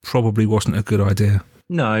probably wasn't a good idea.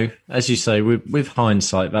 No, as you say, with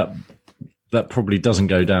hindsight, that probably doesn't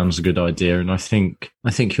go down as a good idea. And I think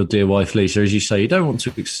your dear wife, Lisa, as you say, you don't want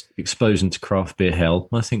to expose them to craft beer hell.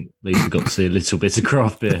 I think Lisa got to see a little bit of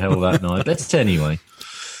craft beer hell that night. But anyway.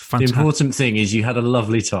 Fantastic. The important thing is you had a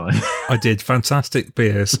lovely time. I did. Fantastic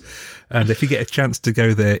beers. And if you get a chance to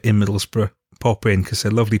go there in Middlesbrough, pop in because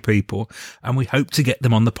they're lovely people, and we hope to get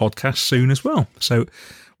them on the podcast soon as well. So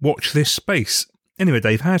watch this space. Anyway,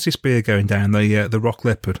 Dave, how's this beer going down, the Rock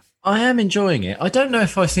Leopard? I am enjoying it. I don't know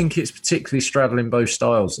if I think it's particularly straddling both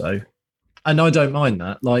styles, though. And I don't mind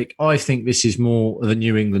that. Like, I think this is more of a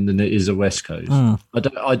New England than it is a West Coast.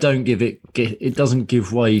 I don't give it doesn't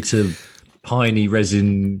give way to piney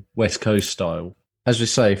resin West Coast style. As we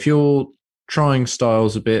say, if you're trying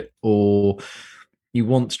styles a bit, or you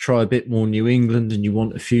want to try a bit more New England and you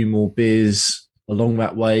want a few more beers along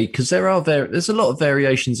that way, because there's a lot of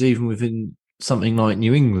variations even within something like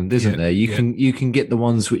New England, isn't there? You can get the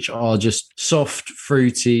ones which are just soft,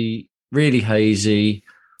 fruity, really hazy.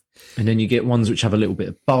 And then you get ones which have a little bit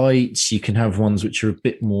of bites. You can have ones which are a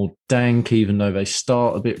bit more dank, even though they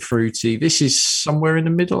start a bit fruity. This is somewhere in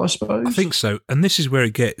the middle, I suppose. I think so. And this is where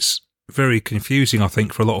it gets very confusing, I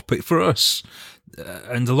think, for a lot of people, for us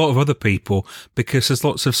and a lot of other people, because there's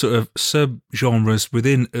lots of sort of sub-genres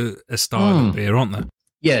within a style of beer, aren't there?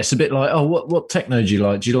 Yeah, it's a bit like, what techno do you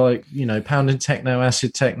like? Do you like, pounding techno,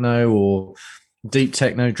 acid techno, or deep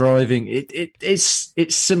techno driving? It's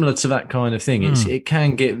similar to that kind of thing. It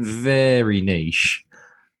can get very niche,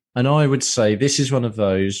 and I would say this is one of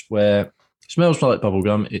those where it smells like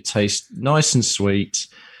bubblegum. It tastes nice and sweet,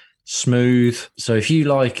 smooth. So if you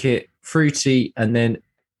like it fruity and then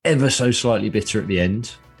ever so slightly bitter at the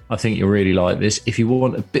end, I think you'll really like this. If you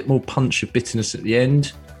want a bit more punch of bitterness at the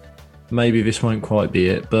end, maybe this won't quite be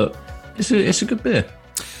it, but it's a good beer.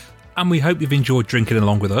 And we hope you've enjoyed drinking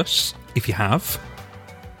along with us. If you have,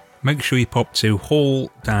 make sure you pop to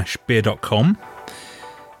hall-beer.com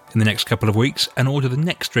in the next couple of weeks and order the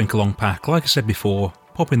next drink along pack. Like I said before,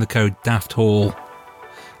 pop in the code DAFTHALL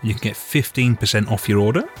and you can get 15% off your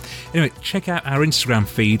order. Anyway, check out our Instagram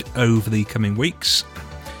feed over the coming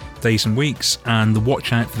days and weeks, and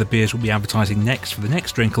watch out for the beers we'll be advertising next for the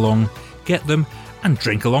next drink along. Get them and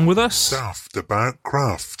drink along with us. Daft about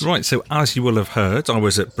craft. Right, so as you will have heard, I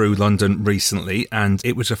was at Brew London recently, and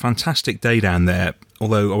it was a fantastic day down there,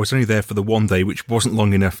 although I was only there for the one day, which wasn't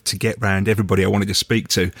long enough to get round everybody I wanted to speak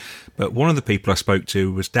to. But one of the people I spoke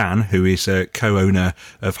to was Dan, who is a co-owner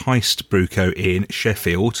of Heist Brewco in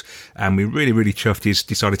Sheffield, and we really, really chuffed he's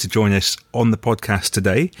decided to join us on the podcast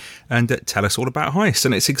today and tell us all about Heist.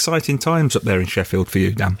 And it's exciting times up there in Sheffield for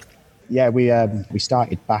you, Dan. Yeah, we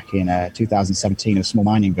started back in 2017 in a small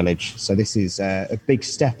mining village. So this is a big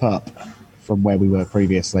step up from where we were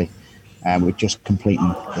previously. We're just completing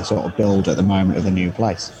the sort of build at the moment of the new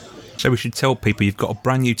place. So we should tell people you've got a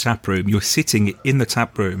brand new tap room. You're sitting in the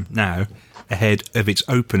tap room now ahead of its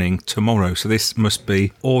opening tomorrow. So this must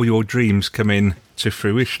be all your dreams coming to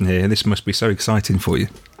fruition here. This must be so exciting for you.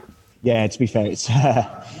 Yeah, to be fair, it's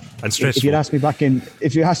and stressful. If you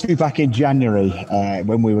asked me back in January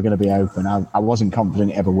when we were going to be open, I wasn't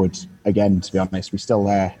confident it ever would. Again, to be honest, we still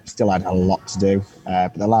had a lot to do,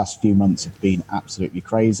 but the last few months have been absolutely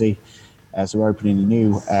crazy. So we're opening a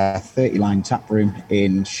new 30-line tap room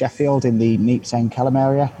in Sheffield in the Neeps End Kelham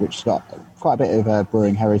area, which has got quite a bit of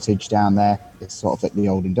brewing heritage down there. It's sort of like the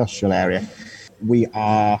old industrial area. We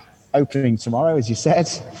are opening tomorrow, as you said.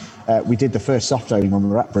 We did the first soft opening when we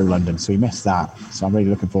were at Brew London, so we missed that. So I'm really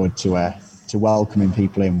looking forward to welcoming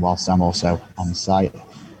people in whilst I'm also on site.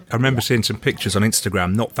 I remember seeing some pictures on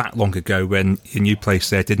Instagram not that long ago when your new place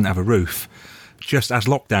there didn't have a roof, just as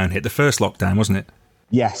lockdown hit, the first lockdown, wasn't it?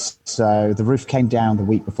 Yes, so the roof came down the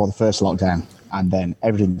week before the first lockdown, and then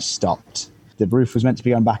everything stopped. The roof was meant to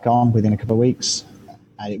be going back on within a couple of weeks.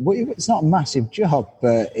 It's not a massive job,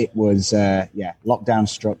 but it was, lockdown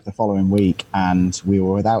struck the following week, and we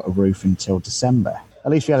were without a roof until December.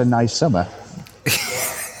 At least we had a nice summer.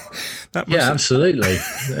 Absolutely.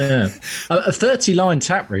 Yeah. A 30-line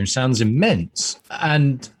tap room sounds immense,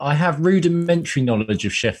 and I have rudimentary knowledge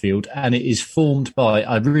of Sheffield, and it is formed by,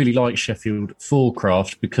 I really like Sheffield for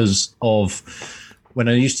craft because of when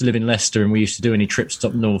I used to live in Leicester and we used to do any trips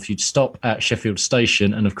up north, you'd stop at Sheffield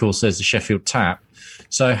Station, and of course there's the Sheffield Tap.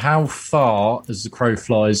 So how far, as the crow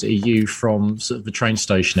flies, are you from sort of the train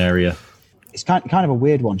station area? It's kind of a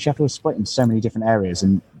weird one. Sheffield's split into so many different areas,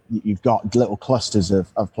 and you've got little clusters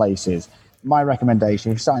of places. My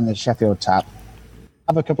recommendation, if you're starting the Sheffield Tap,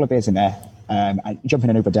 have a couple of beers in there, and jump in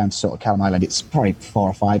an Uber down to sort of Kelham Island. It's probably 4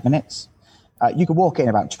 or 5 minutes. You could walk in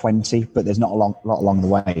about 20, but there's not a lot along the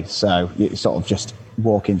way. So you're sort of just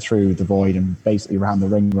walking through the void and basically around the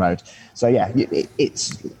ring road. So yeah,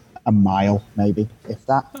 it's a mile maybe, if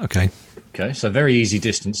that. Okay, so very easy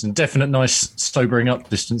distance and definite nice sobering up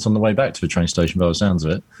distance on the way back to the train station by the sounds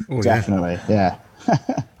of it. Oh, definitely, yeah.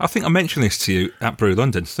 I think I mentioned this to you at Brew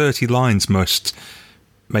London. 30 lines must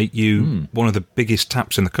make you one of the biggest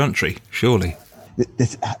taps in the country, surely.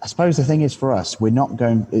 I suppose the thing is for us, it's not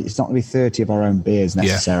going to be 30 of our own beers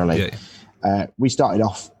necessarily. We started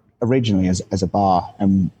off originally as a bar,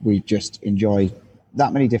 and we just enjoy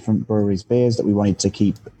that many different breweries' beers that we wanted to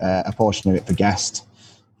keep a portion of it for guests.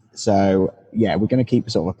 So yeah, we're going to keep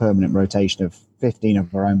sort of a permanent rotation of 15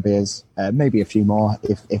 of our own beers, maybe a few more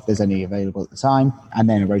if there's any available at the time, and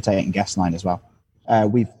then a rotating guest line as well.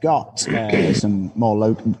 We've got some more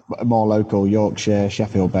local Yorkshire,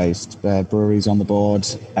 Sheffield-based breweries on the board.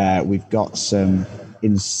 We've got some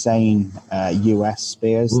insane US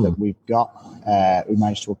beers that we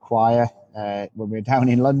managed to acquire when we were down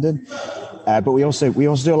in London. But we also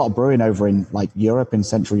do a lot of brewing over in like Europe, in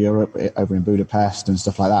Central Europe, over in Budapest and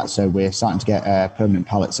stuff like that. So we're starting to get permanent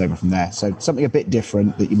pallets over from there. So something a bit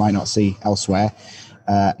different that you might not see elsewhere,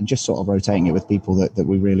 and just sort of rotating it with people that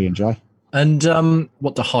we really enjoy. And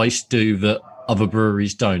what do Heist do that other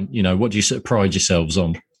breweries don't? You know, what do you sort of pride yourselves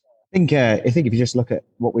on? I think if you just look at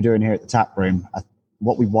what we're doing here at the tap room,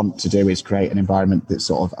 what we want to do is create an environment that's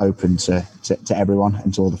sort of open to everyone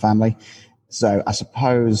and to all the family. So I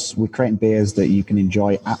suppose we're creating beers that you can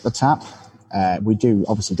enjoy at the tap. We do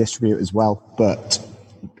obviously distribute as well, but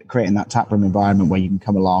creating that tap room environment where you can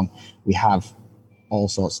come along. We have all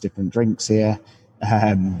sorts of different drinks here.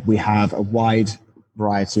 We have a wide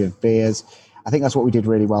variety of beers. I think that's what we did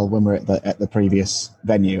really well when we were at the previous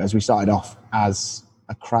venue, as we started off as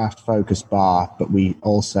a craft-focused bar, but we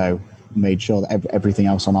also made sure that everything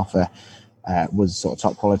else on offer was sort of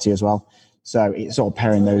top quality as well. So it's sort of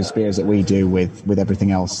pairing those beers that we do with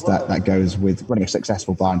everything else that goes with running a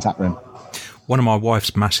successful bar and tap room. One of my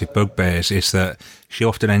wife's massive bugbears is that she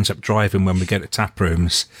often ends up driving when we get to tap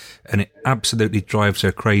rooms, and it absolutely drives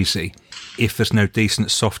her crazy if there's no decent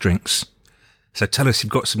soft drinks. So tell us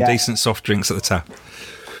you've got some decent soft drinks at the tap.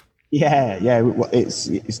 Yeah,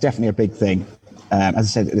 it's definitely a big thing.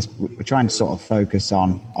 As I said, we're trying to sort of focus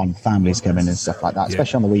on families coming and stuff like that,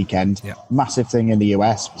 especially on the weekend. Yeah. Massive thing in the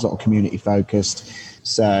US, sort of community focused.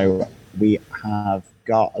 So we have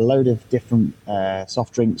got a load of different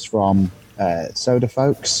soft drinks from soda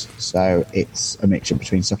folks. So it's a mixture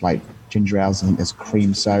between stuff like ginger ales. I think there's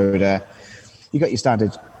cream soda. You got your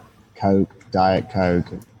standard Coke, Diet Coke,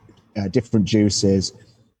 different juices.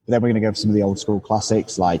 But then we're going to go for some of the old school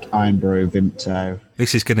classics like Iron Brew, Vimto.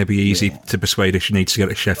 This is going to be easy to persuade us you need to go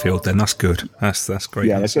to Sheffield then. That's good. That's great.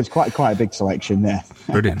 Yeah, there's quite a big selection there.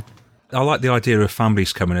 Brilliant. I like the idea of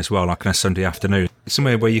families coming as well, like on a Sunday afternoon. It's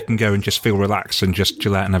somewhere where you can go and just feel relaxed and just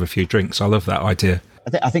chill out and have a few drinks. I love that idea.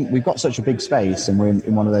 I think we've got such a big space, and we're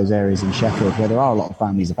in one of those areas in Sheffield where there are a lot of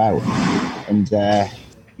families about. And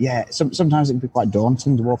sometimes it can be quite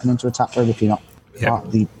daunting to walking into a tap room if you're not part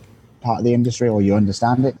of the industry or you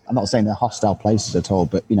understand it. I'm not saying they're hostile places at all,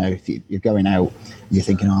 but if you're going out and you're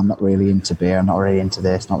thinking, I'm not really into beer, I'm not really into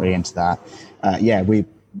this, not really into that.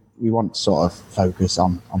 We want to sort of focus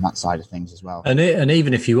on that side of things as well. And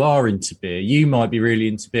even if you are into beer, you might be really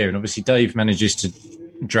into beer. And obviously Dave manages to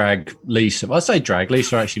drag Lisa. Well, I say drag.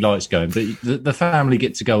 Lisa actually likes going, but the family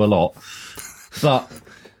get to go a lot. But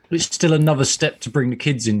it's still another step to bring the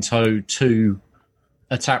kids in tow to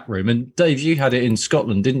a tap room. And Dave, you had it in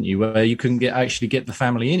Scotland, didn't you, where you couldn't get the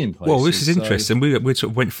family in places? Well, this is interesting. We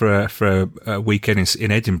sort of went for a weekend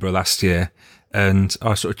in Edinburgh last year, and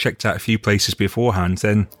I sort of checked out a few places beforehand.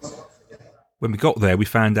 Then when we got there, we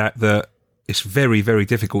found out that it's very, very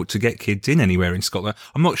difficult to get kids in anywhere in Scotland.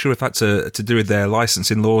 I'm not sure if that's to do with their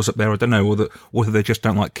licensing laws up there. I don't know, or whether they just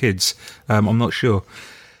don't like kids. I'm not sure.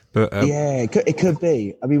 But it could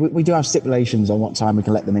be. I mean, we do have stipulations on what time we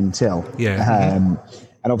can let them in till. Yeah. And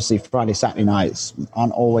obviously Friday, Saturday nights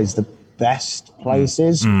aren't always the best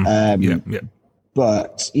places.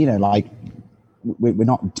 But, we're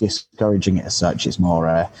not discouraging it as such. It's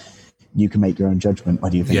more you can make your own judgment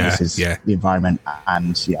whether you think this is the environment,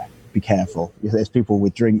 and be careful. If there's people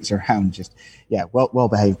with drinks around,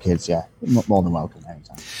 well-behaved kids, more than welcome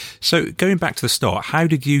anytime. So going back to the start, how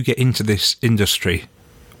did you get into this industry?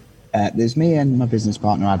 There's me and my business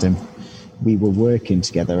partner, Adam. We were working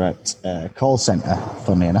together at a call centre,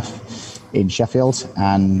 funnily enough, in Sheffield.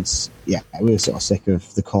 And we were sort of sick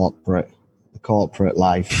of the corporate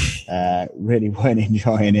life. Really weren't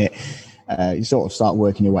enjoying it. You sort of start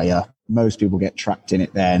working your way up. Most people get trapped in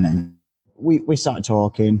it then. And we started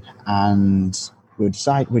talking, and we're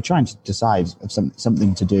trying to decide of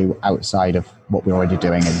something to do outside of what we're already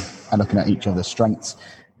doing, and looking at each other's strengths.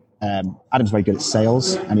 Adam's very good at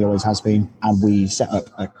sales, and he always has been. And we set up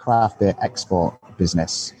a craft beer export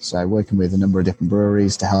business. So working with a number of different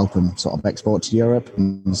breweries to help them sort of export to Europe,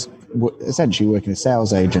 and essentially working as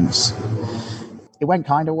sales agents. It went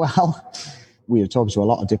kind of well. we were talking to a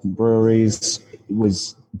lot of different breweries. It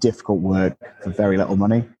was difficult work for very little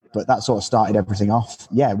money, but that sort of started everything off.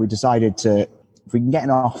 Yeah, we decided to, if we can get an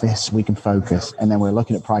office, we can focus. And then we were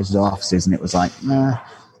looking at prices of offices, and it was like,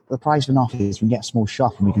 the price of an office, we can get a small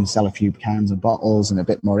shop and we can sell a few cans and bottles and a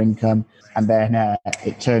bit more income. And then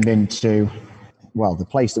it turned into, well, the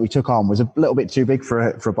place that we took on was a little bit too big for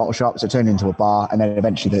a bottle shop, so it turned into a bar. And then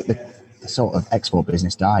eventually the sort of export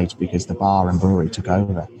business died because the bar and brewery took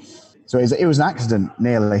over. So it was an accident,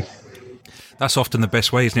 nearly. That's often the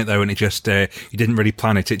best way, isn't it, though, when it just, you didn't really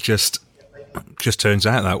plan it, it just turns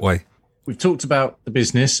out that way. We've talked about the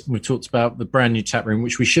business. We've talked about the brand new tap room,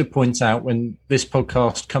 which we should point out when this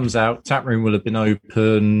podcast comes out. Tap room will have been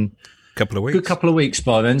open good couple of weeks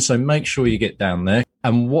by then. So make sure you get down there.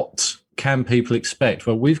 And what can people expect?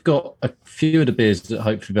 Well, we've got a few of the beers that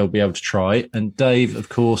hopefully they'll be able to try. And Dave, of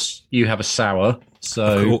course, you have a sour.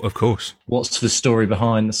 So of course. What's the story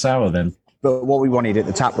behind the sour then? But what we wanted at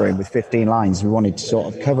the tap room with 15 lines, we wanted to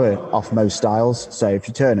sort of cover off most styles. So if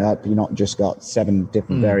you turn up, you're not just got 7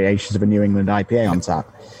 different variations of a New England IPA on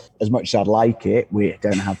tap. As much as I'd like it, we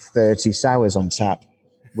don't have 30 sours on tap.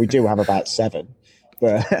 We do have about 7.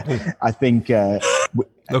 But I think...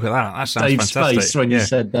 Look at that. That sounds Dave's fantastic. Face when you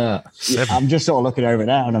said that. 7. I'm just sort of looking over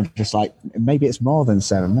now and I'm just like, maybe it's more than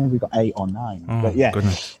 7. Maybe we've got 8 or 9. Oh, but yeah,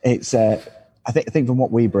 goodness. It's... I think from what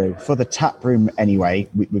we brew, for the tap room anyway,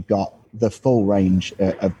 we've got the full range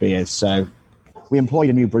of beers. So we employed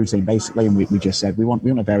a new brew team basically, and we just said we want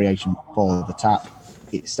a variation for the tap.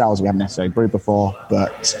 It's styles we haven't necessarily brewed before,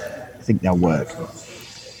 but I think they'll work.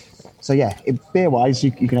 So yeah, beer wise,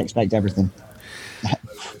 you can expect everything.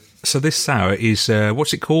 So this sour is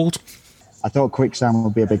what's it called? I thought Quicksand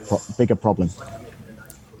would be a bigger problem.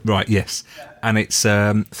 Right, yes, and it's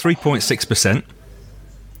 3.6%.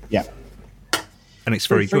 Yeah. And it's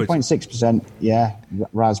very good. 3.6%, yeah,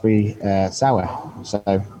 raspberry sour.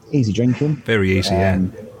 So easy drinking. Very easy, yeah.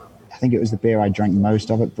 I think it was the beer I drank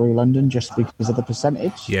most of at Brew London just because of the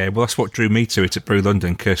percentage. Yeah, well, that's what drew me to it at Brew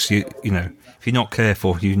London, because, you know, if you're not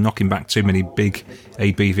careful, you're knocking back too many big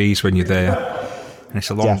ABVs when you're there. And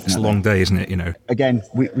it's a long day, isn't it, you know? Again,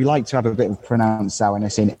 we like to have a bit of pronounced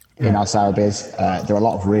sourness in our sour beers. There are a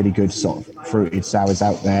lot of really good sort of fruited sours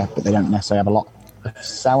out there, but they don't necessarily have a lot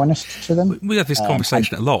sourness to them. We have this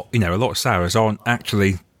conversation a lot. You know, a lot of sours aren't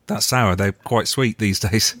actually that sour. They're quite sweet these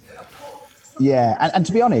days. Yeah, and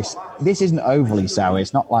to be honest, this isn't overly sour.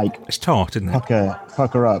 It's not like... It's tart, isn't it?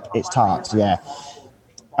 Pucker up. It's tart, yeah.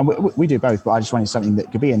 And we do both, but I just wanted something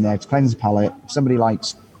that could be in there to cleanse the palate. If somebody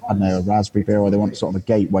likes, I don't know, a raspberry beer, or they want sort of a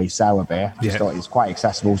gateway sour beer, I just thought it was quite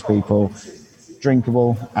accessible to people,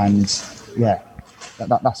 drinkable, and yeah,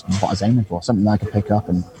 that's what I was aiming for. Something I could pick up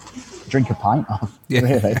and drink a pint of,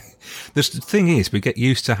 really. The thing is, we get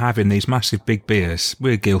used to having these massive big beers.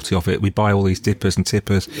 We're guilty of it. We buy all these dippers and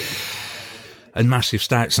tippers and massive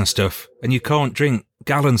stouts and stuff, and you can't drink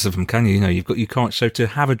gallons of them, can you? You know, you can't. So to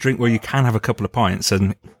have a drink where you can have a couple of pints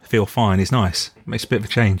and feel fine is nice. It makes a bit of a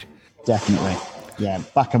change. Definitely. Yeah,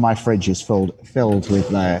 back of my fridge is filled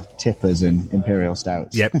with tippers and imperial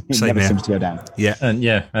stouts. Yep, it same never here. seems to go down. Yeah, and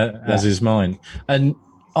as is mine. And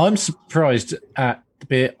I'm surprised at the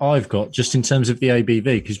beer I've got, just in terms of the ABV,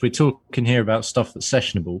 because we're talking here about stuff that's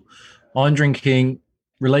sessionable. I'm drinking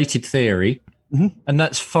Related Theory, and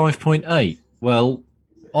that's 5.8. Well,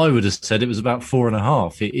 I would have said it was about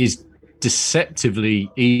 4.5. It is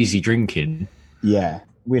deceptively easy drinking. Yeah,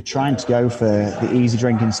 we're trying to go for the easy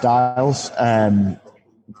drinking styles,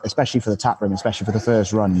 especially for the tap room, especially for the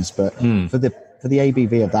first runs. But for the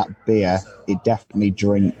ABV of that beer, it definitely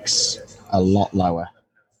drinks a lot lower.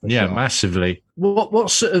 Yeah, sure. Massively.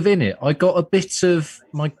 What's sort of in it? I got a bit of,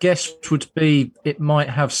 my guess would be it might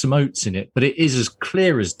have some oats in it, but it is as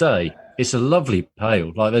clear as day. It's a lovely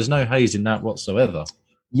pale. Like, there's no haze in that whatsoever.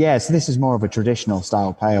 Yeah, so this is more of a traditional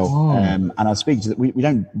style pale. And I speak to that. We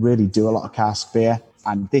don't really do a lot of cask beer.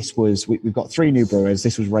 And this was, we've got 3 new brewers.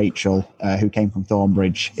 This was Rachel, who came from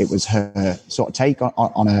Thornbridge. It was her sort of take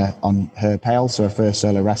on her pale, so her first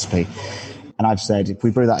solo recipe. And I've said, if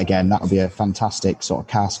we brew that again, that would be a fantastic sort of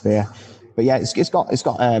cask beer. But yeah, it's got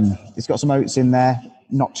some oats in there,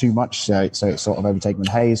 not too much, so it's sort of overtaken with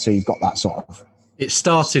haze. So you've got that sort of. It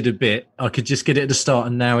started a bit. I could just get it at the start,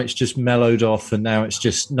 and now it's just mellowed off, and now it's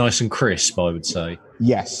just nice and crisp, I would say.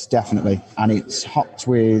 Yes, definitely. And it's hopped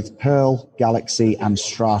with Pearl, Galaxy, and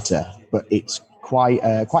Strata, but it's quite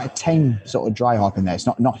a tame sort of dry hop in there. It's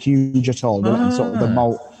not huge at all. And sort of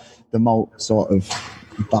the malt sort of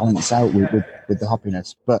balance out with the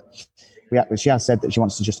hoppiness. But she has said that she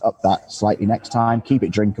wants to just up that slightly next time, keep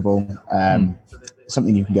it drinkable,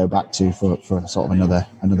 something you can go back to for sort of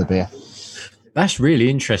another beer. That's really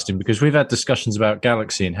interesting because we've had discussions about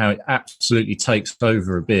Galaxy and how it absolutely takes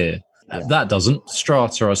over a beer. Yeah. That doesn't.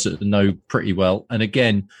 Strata I sort of know pretty well. And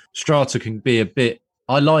again, Strata can be a bit,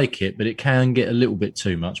 I like it, but it can get a little bit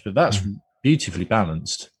too much. But that's beautifully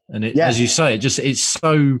balanced. And it, as you say, it's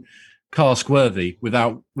so cask worthy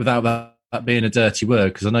without that being a dirty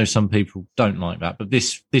word, because I know some people don't like that. But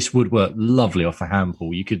this would work lovely off a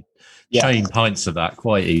handful. You could chain pints of that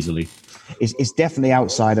quite easily. It's definitely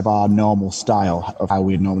outside of our normal style of how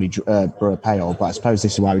we'd normally brew a pale, but I suppose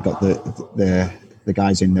this is why we got the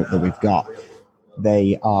guys in that we've got.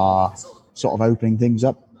 They are sort of opening things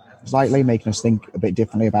up slightly, making us think a bit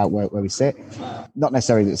differently about where we sit. Not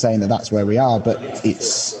necessarily saying that that's where we are, but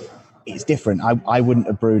it's different. I wouldn't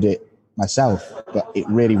have brewed it myself, but it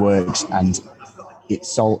really works, and it's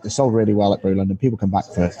sold really well at Brew London. People come back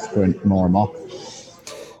for brewing more and more.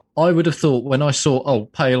 I would have thought when I saw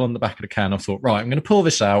pale on the back of the can, I thought, right, I'm going to pour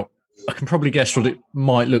this out. I can probably guess what it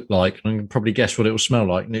might look like, and I can probably guess what it will smell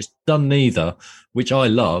like. And it's done neither, which I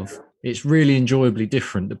love. It's really enjoyably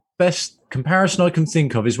different. The best comparison I can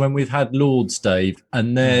think of is when we've had Lords, Dave,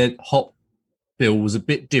 and their hop bill was a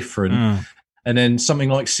bit different. And then something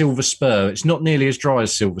like Silver Spur, it's not nearly as dry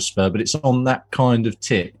as Silver Spur, but it's on that kind of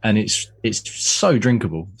tip, and it's so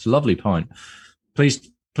drinkable. It's a lovely pint.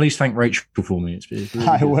 Please thank Rachel for me. It's really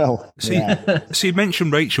I will. So you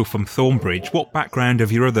mentioned Rachel from Thornbridge. What background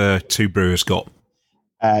have your other two brewers got?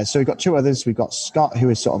 So we've got two others. We've got Scott, who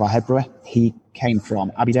is sort of our head brewer. He came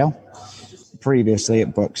from Abbeydale, previously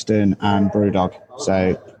at Buxton and Brewdog.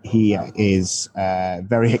 So he is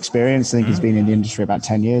very experienced. I think he's been in the industry about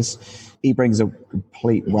 10 years. He brings a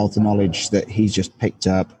complete wealth of knowledge that he's just picked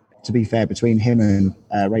up. To be fair, between him and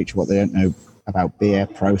Rachel, what they don't know about beer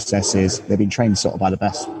processes, they've been trained sort of by the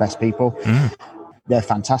best people. They're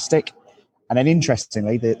fantastic. And then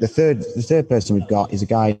interestingly, the third person we've got is a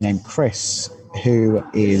guy named Chris, who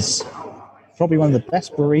is probably one of the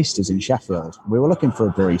best baristas in Sheffield. We were looking for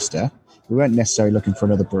a barista. We weren't necessarily looking for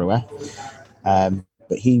another brewer,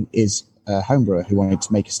 but he is a home brewer who wanted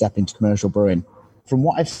to make a step into commercial brewing. From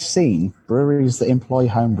what I've seen, breweries that employ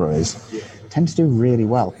home brewers tend to do really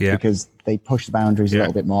well because they push the boundaries a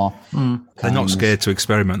little bit more. They're not scared to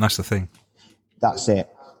experiment. That's the thing. That's it.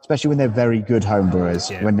 Especially when they're very good home brewers,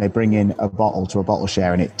 when they bring in a bottle to a bottle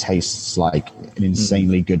share and it tastes like an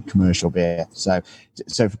insanely good commercial beer. So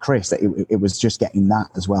for Chris, it was just getting that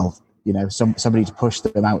as well. You know, somebody to push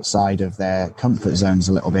them outside of their comfort zones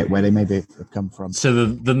a little bit, where they maybe have come from. So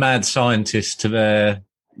the mad scientist to their...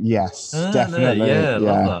 Yes, definitely. I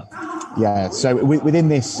love that. Yeah, so within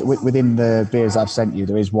the beers I've sent you,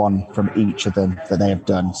 there is one from each of them that they have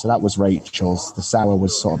done. So that was Rachel's. The sour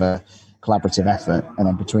was sort of a collaborative effort, and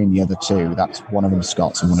then between the other two, that's one of them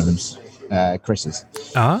Scott's and one of them's Chris's.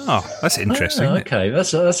 That's interesting. Okay,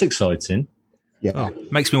 that's exciting. Yeah,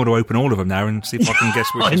 makes me want to open all of them now and see if I can guess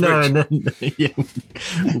which is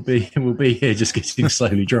which. We'll be here just getting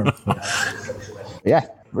slowly drunk. Yeah,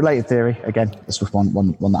 related theory again. This was one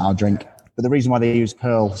that I'll drink. But the reason why they use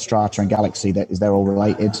Pearl, Strata, and Galaxy is they're all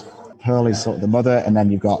related. Pearl is sort of the mother, and then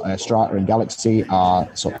you've got Strata and Galaxy are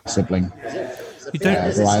sort of sibling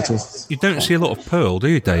varieties. You don't see a lot of Pearl, do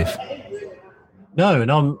you, Dave? No, and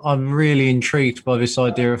I'm really intrigued by this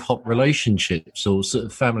idea of hop relationships or sort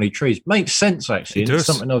of family trees. Makes sense, actually. It's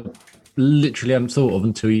something I literally haven't thought of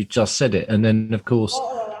until you just said it. And then, of course,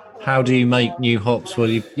 how do you make new hops? Well,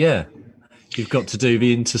 you've got to do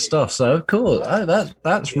the inter stuff. So, of course,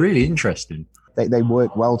 that's really interesting. They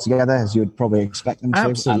work well together, as you would probably expect them to.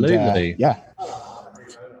 Absolutely. And,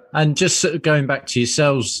 And just sort of going back to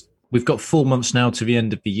yourselves, we've got 4 months now to the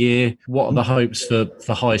end of the year. What are the hopes for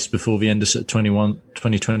Heist before the end of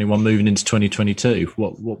 2021, moving into 2022?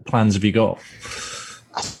 What plans have you got?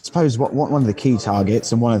 I suppose one of the key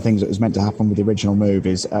targets and one of the things that was meant to happen with the original move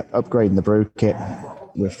is upgrading the brew kit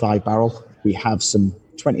with 5-barrel. We have some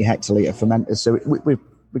 20 hectolitre fermenters, so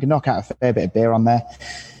we can knock out a fair bit of beer on there.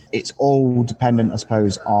 It's all dependent, I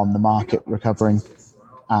suppose, on the market recovering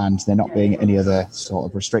and there not being any other sort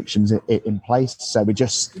of restrictions in place. So we're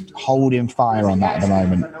just holding fire on that at the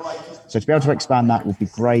moment. So to be able to expand that would be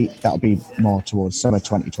great. That'll be more towards summer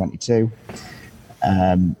 2022.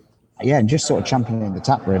 And just sort of championing the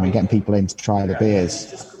tap room and getting people in to try the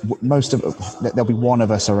beers. There'll be one of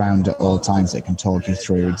us around at all times that can talk you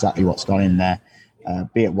through exactly what's gone in there.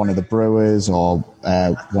 Be it one of the brewers or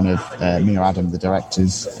one of me or Adam, the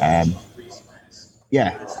directors.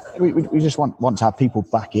 We just want to have people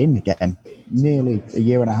back in again. Nearly a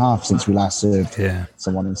year and a half since we last served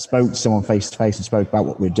someone and spoke to someone face to face and spoke about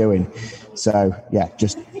what we're doing. So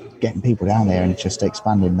just getting people down there and just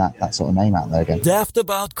expanding that sort of name out there again. Daft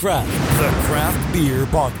About Craft, the craft beer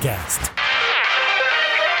podcast.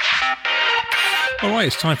 All right,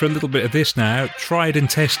 it's time for a little bit of this now. Tried and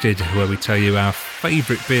tested, where we tell you our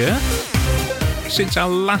favourite beer since our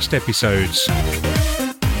last episodes.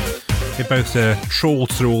 We both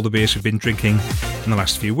trawled through all the beers we've been drinking in the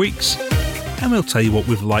last few weeks, and we'll tell you what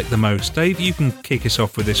we've liked the most. Dave, you can kick us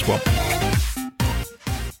off with this one.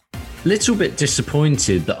 Little bit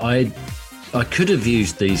disappointed that I could have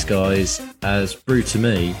used these guys as Brew to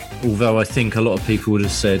Me, although I think a lot of people would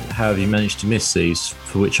have said, how have you managed to miss these?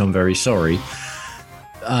 For which I'm very sorry.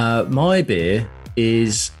 My beer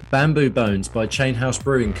is Bamboo Bones by Chainhouse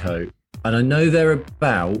Brewing Co. And I know they're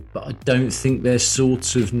about, but I don't think they're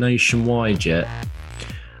sort of nationwide yet.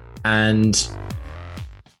 And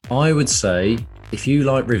I would say, if you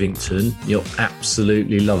like Rivington, you'll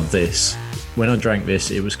absolutely love this. When I drank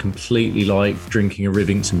this, it was completely like drinking a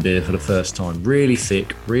Rivington beer for the first time. Really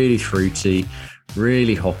thick, really fruity,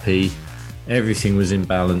 really hoppy. Everything was in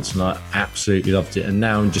balance, and I absolutely loved it. And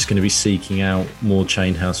now I'm just going to be seeking out more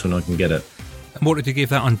Chainhouse when I can get it. And what did you give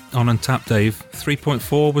that on Untappd, Dave?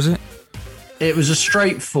 3.4, was it? It was a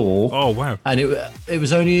straight 4. Oh, wow. And it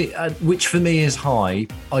was only, which for me is high.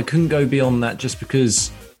 I couldn't go beyond that just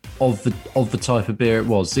because of the type of beer it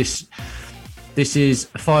was. This is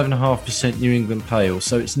a 5.5% New England Pale,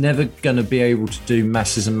 so it's never going to be able to do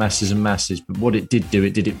masses and masses and masses. But what it did do,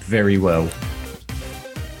 it did it very well.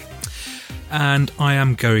 And I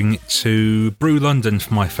am going to Brew London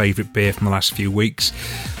for my favourite beer from the last few weeks.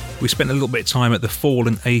 We spent a little bit of time at the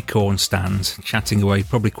Fallen Acorn stand, chatting away,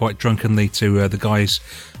 probably quite drunkenly, to the guys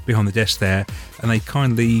behind the desk there, and they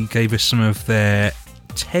kindly gave us some of their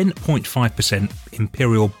 10.5%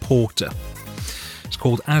 Imperial Porter. It's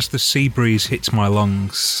called As the Sea Breeze Hits My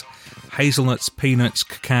Lungs. Hazelnuts, peanuts,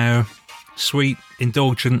 cacao, sweet,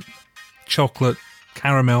 indulgent, chocolate,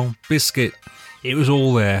 caramel, biscuit. It was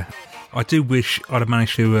all there. I do wish I'd have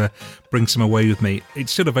managed to bring some away with me.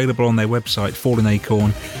 It's still available on their website, Fallen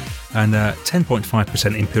Acorn, and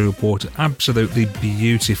 10.5% Imperial Porter. Absolutely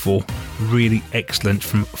beautiful, really excellent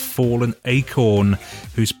from Fallen Acorn,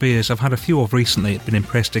 whose beers I've had a few of recently. I've been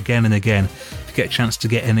impressed again and again. If you get a chance to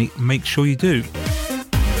get any, make sure you do.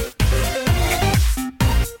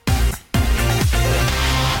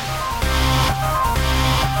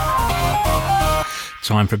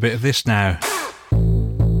 Time for a bit of this now.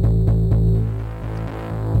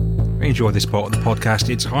 Enjoy this part of the podcast.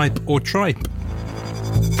 It's Hype or Tripe.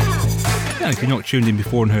 And if you're not tuned in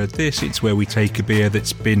before and heard this, it's where we take a beer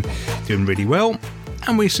that's been doing really well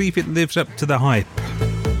and we see if it lives up to the hype.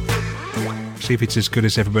 See if it's as good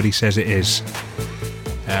as everybody says it is.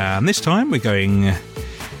 And this time we're going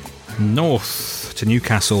north to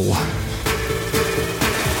Newcastle.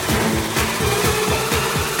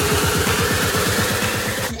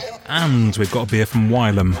 And we've got a beer from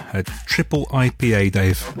Wylam, a triple IPA,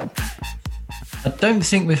 Dave. I don't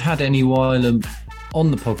think we've had any Wylam on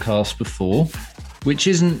the podcast before, which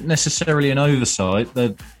isn't necessarily an oversight.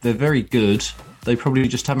 They're very good. They probably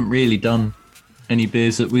just haven't really done any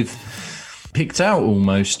beers that we've picked out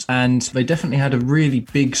almost. And they definitely had a really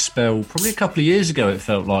big spell, probably a couple of years ago it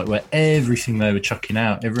felt like, where everything they were chucking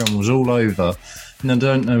out, everyone was all over. And I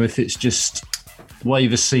don't know if it's just the way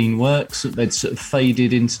the scene works, that they'd sort of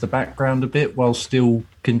faded into the background a bit while still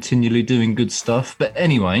continually doing good stuff. But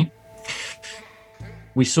anyway,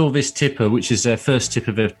 we saw this tipper, which is their first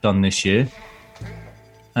tipper they've done this year,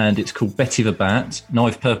 and it's called Betty the Bat. And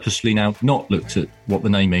I've purposely now not looked at what the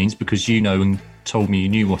name means because you know and told me you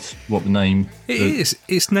knew what the name is.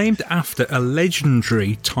 It's named after a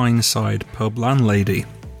legendary Tyneside pub landlady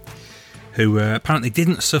who apparently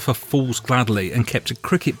didn't suffer fools gladly and kept a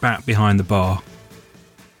cricket bat behind the bar.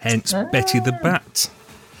 Hence Betty the Bat.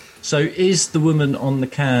 So is the woman on the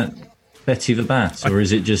can Betty the Bat, or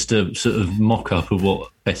is it just a sort of mock-up of what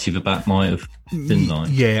Betty the Bat might have been like?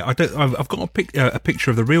 Yeah, I've got a picture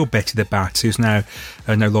of the real Betty the Bat, who's now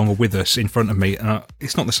no longer with us, in front of me.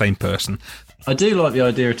 It's not the same person. I do like the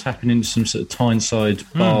idea of tapping into some sort of Tyneside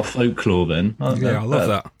bar folklore then. I love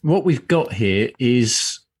that. What we've got here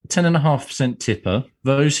is 10.5% tipper.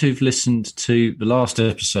 Those who've listened to the last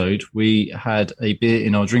episode, we had a beer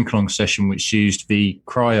in our drink-along session which used the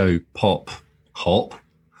Cryo Pop hop.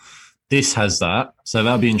 This has that, so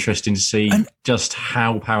that'll be interesting to see just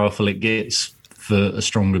how powerful it gets for a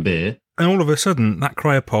stronger beer. And all of a sudden, that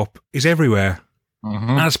Cryopop is everywhere,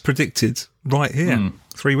 as predicted, right here,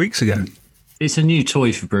 3 weeks ago. It's a new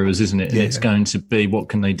toy for brewers, isn't it? And it's going to be, what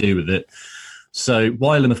can they do with it? So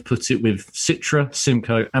Wylam have put it with Citra,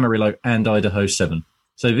 Simcoe, Amarillo, and Idaho 7.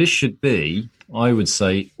 So this should be, I would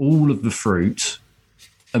say, all of the fruit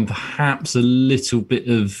and perhaps a little bit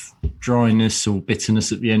of dryness or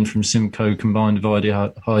bitterness at the end from Simcoe combined with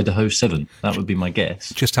Idaho 7. That would be my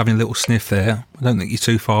guess. Just having a little sniff there. I don't think you're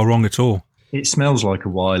too far wrong at all. It smells like a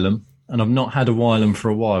Wylam, and I've not had a Wylam for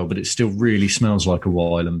a while, but it still really smells like a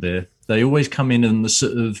Wylam beer. They always come in the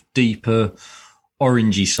sort of deeper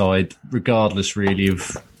orangey side, regardless really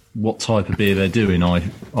of what type of beer they're doing,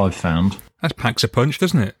 I've found. That packs a punch,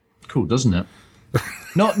 doesn't it? Cool, doesn't it?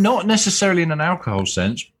 Not necessarily in an alcohol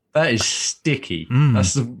sense. That is sticky.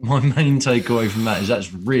 That's my main takeaway from that, is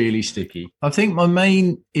that's really sticky. I think my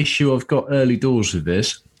main issue I've got early doors with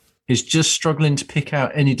this is just struggling to pick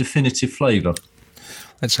out any definitive flavour.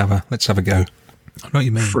 Let's have a go. I know what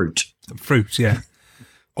you mean. Fruit, yeah.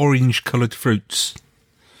 Orange-coloured fruits.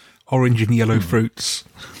 Orange and yellow fruits.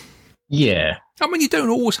 Yeah. I mean, you don't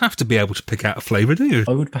always have to be able to pick out a flavour, do you?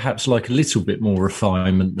 I would perhaps like a little bit more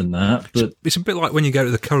refinement than that. But it's a bit like when you go to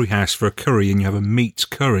the curry house for a curry and you have a meat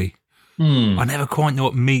curry. I never quite know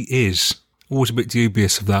what meat is. Always a bit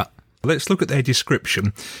dubious of that. Let's look at their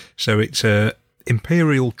description. So it's a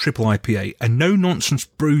Imperial Triple IPA, a no-nonsense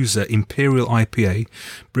bruiser Imperial IPA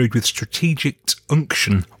brewed with strategic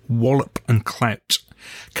unction, wallop and clout.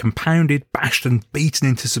 Compounded, bashed and beaten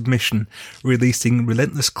into submission, releasing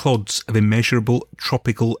relentless clods of immeasurable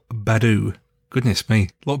tropical Badu. Goodness me,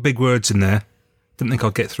 a lot of big words in there. Didn't think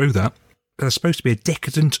I'd get through that. There's supposed to be a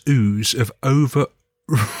decadent ooze of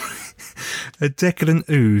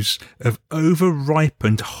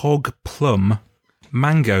over-ripened hog plum,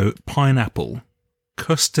 mango, pineapple,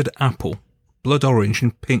 custard apple, blood orange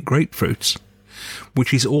and pink grapefruits,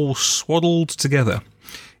 which is all swaddled together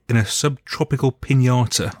in a subtropical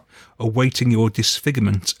piñata, awaiting your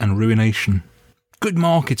disfigurement and ruination. Good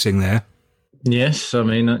marketing there. Yes, I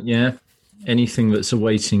mean, yeah. Anything that's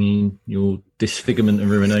awaiting your disfigurement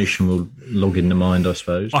and ruination will log in the mind, I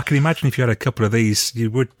suppose. I can imagine if you had a couple of these,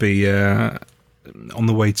 you would be on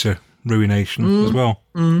the way to ruination as well.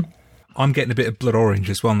 I'm getting a bit of blood orange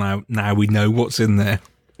as well now. Now we know what's in there.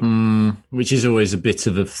 Which is always a bit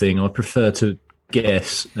of a thing. I prefer to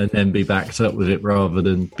guess and then be backed up with it rather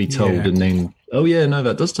than be told and then, oh yeah, no,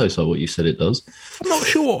 that does taste like what you said it does. I'm not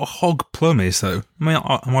sure what a hog plum is though. I mean,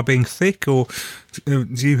 am I being thick, or do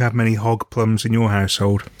you have many hog plums in your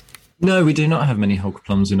household? No, we do not have many hog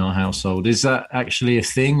plums in our household. Is that actually a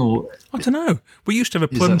thing, or I don't know? We used to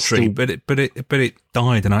have a plum tree, but it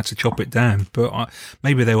died, and I had to chop it down. But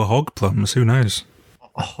maybe they were hog plums. Who knows?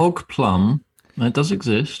 A hog plum that does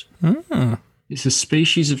exist. It's a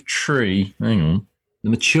species of tree. Hang on. The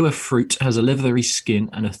mature fruit has a leathery skin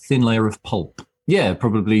and a thin layer of pulp. Yeah,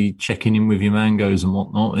 probably checking in with your mangoes and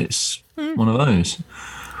whatnot. It's one of those.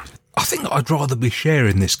 I think I'd rather be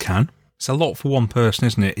sharing this can. It's a lot for one person,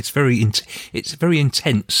 isn't it? It's very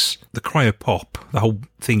intense. The cryo pop, the whole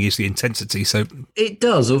thing is the intensity. So it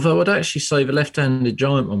does, although I'd actually say the left-handed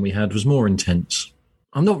giant one we had was more intense.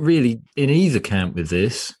 I'm not really in either camp with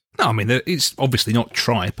this. No, I mean, it's obviously not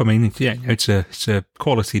tripe. I mean, yeah, it's a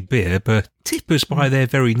quality beer, but tippers by their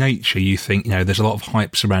very nature, you think, there's a lot of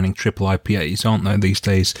hype surrounding triple IPAs, aren't there, these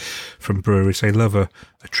days, from breweries. They love a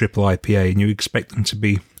triple IPA, and you expect them to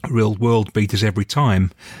be real world beaters every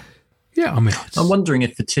time. Yeah, I mean... I'm wondering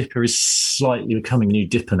if the tipper is slightly becoming a new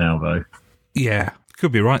dipper now, though. Yeah,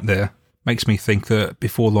 could be right there. Makes me think that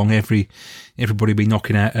before long, everybody will be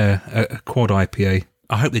knocking out a quad IPA.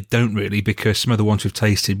 I hope they don't really, because some of the ones we've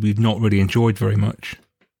tasted we've not really enjoyed very much.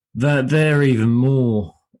 They're even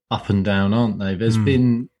more up and down, aren't they? There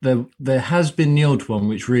has been the odd one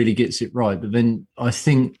which really gets it right, but then I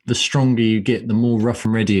think the stronger you get, the more rough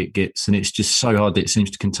and ready it gets, and it's just so hard that it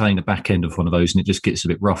seems to contain the back end of one of those, and it just gets a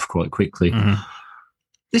bit rough quite quickly.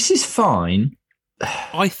 This is fine.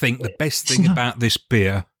 I think the best thing about this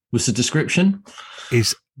beer was the description.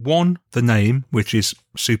 Is one, the name, which is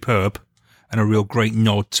superb, and a real great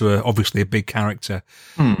nod to obviously a big character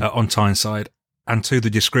on Tyneside, and two, the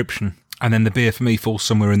description. And then the beer for me falls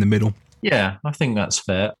somewhere in the middle. Yeah, I think that's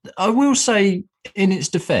fair. I will say, in its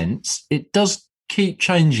defence, it does keep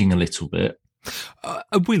changing a little bit.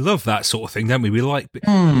 We love that sort of thing, don't we?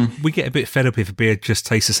 We get a bit fed up if a beer just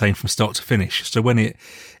tastes the same from start to finish. So when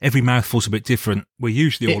every mouthful's a bit different, we're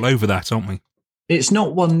usually all over that, aren't we? It's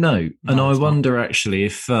not one note, and I wonder actually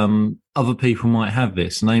if other people might have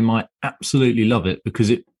this, and they might absolutely love it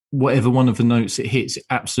because whatever one of the notes it hits, it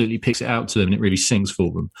absolutely picks it out to them, and it really sings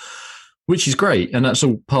for them, which is great, and that's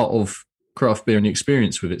all part of craft beer and the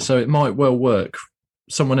experience with it. So it might well work.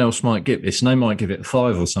 Someone else might get this, and they might give it a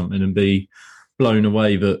 5 or something, and be blown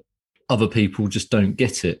away that other people just don't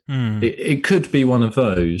get it. It could be one of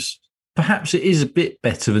those. perhaps it is a bit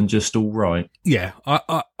better than just all right. Yeah,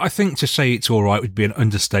 I think to say it's all right would be an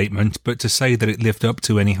understatement, but to say that it lived up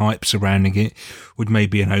to any hype surrounding it would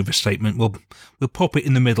maybe an overstatement. We'll pop it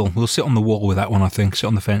in the middle. We'll sit on the wall with that one, I think. Sit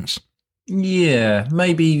on the fence. Yeah,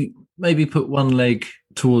 maybe put one leg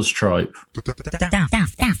towards tripe.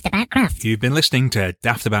 Daft about craft. You've been listening to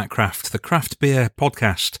Daft About Craft, the craft beer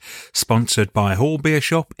podcast, sponsored by Hall Beer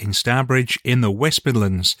Shop in Stourbridge in the West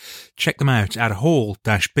Midlands. Check them out at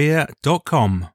hall-beer.com.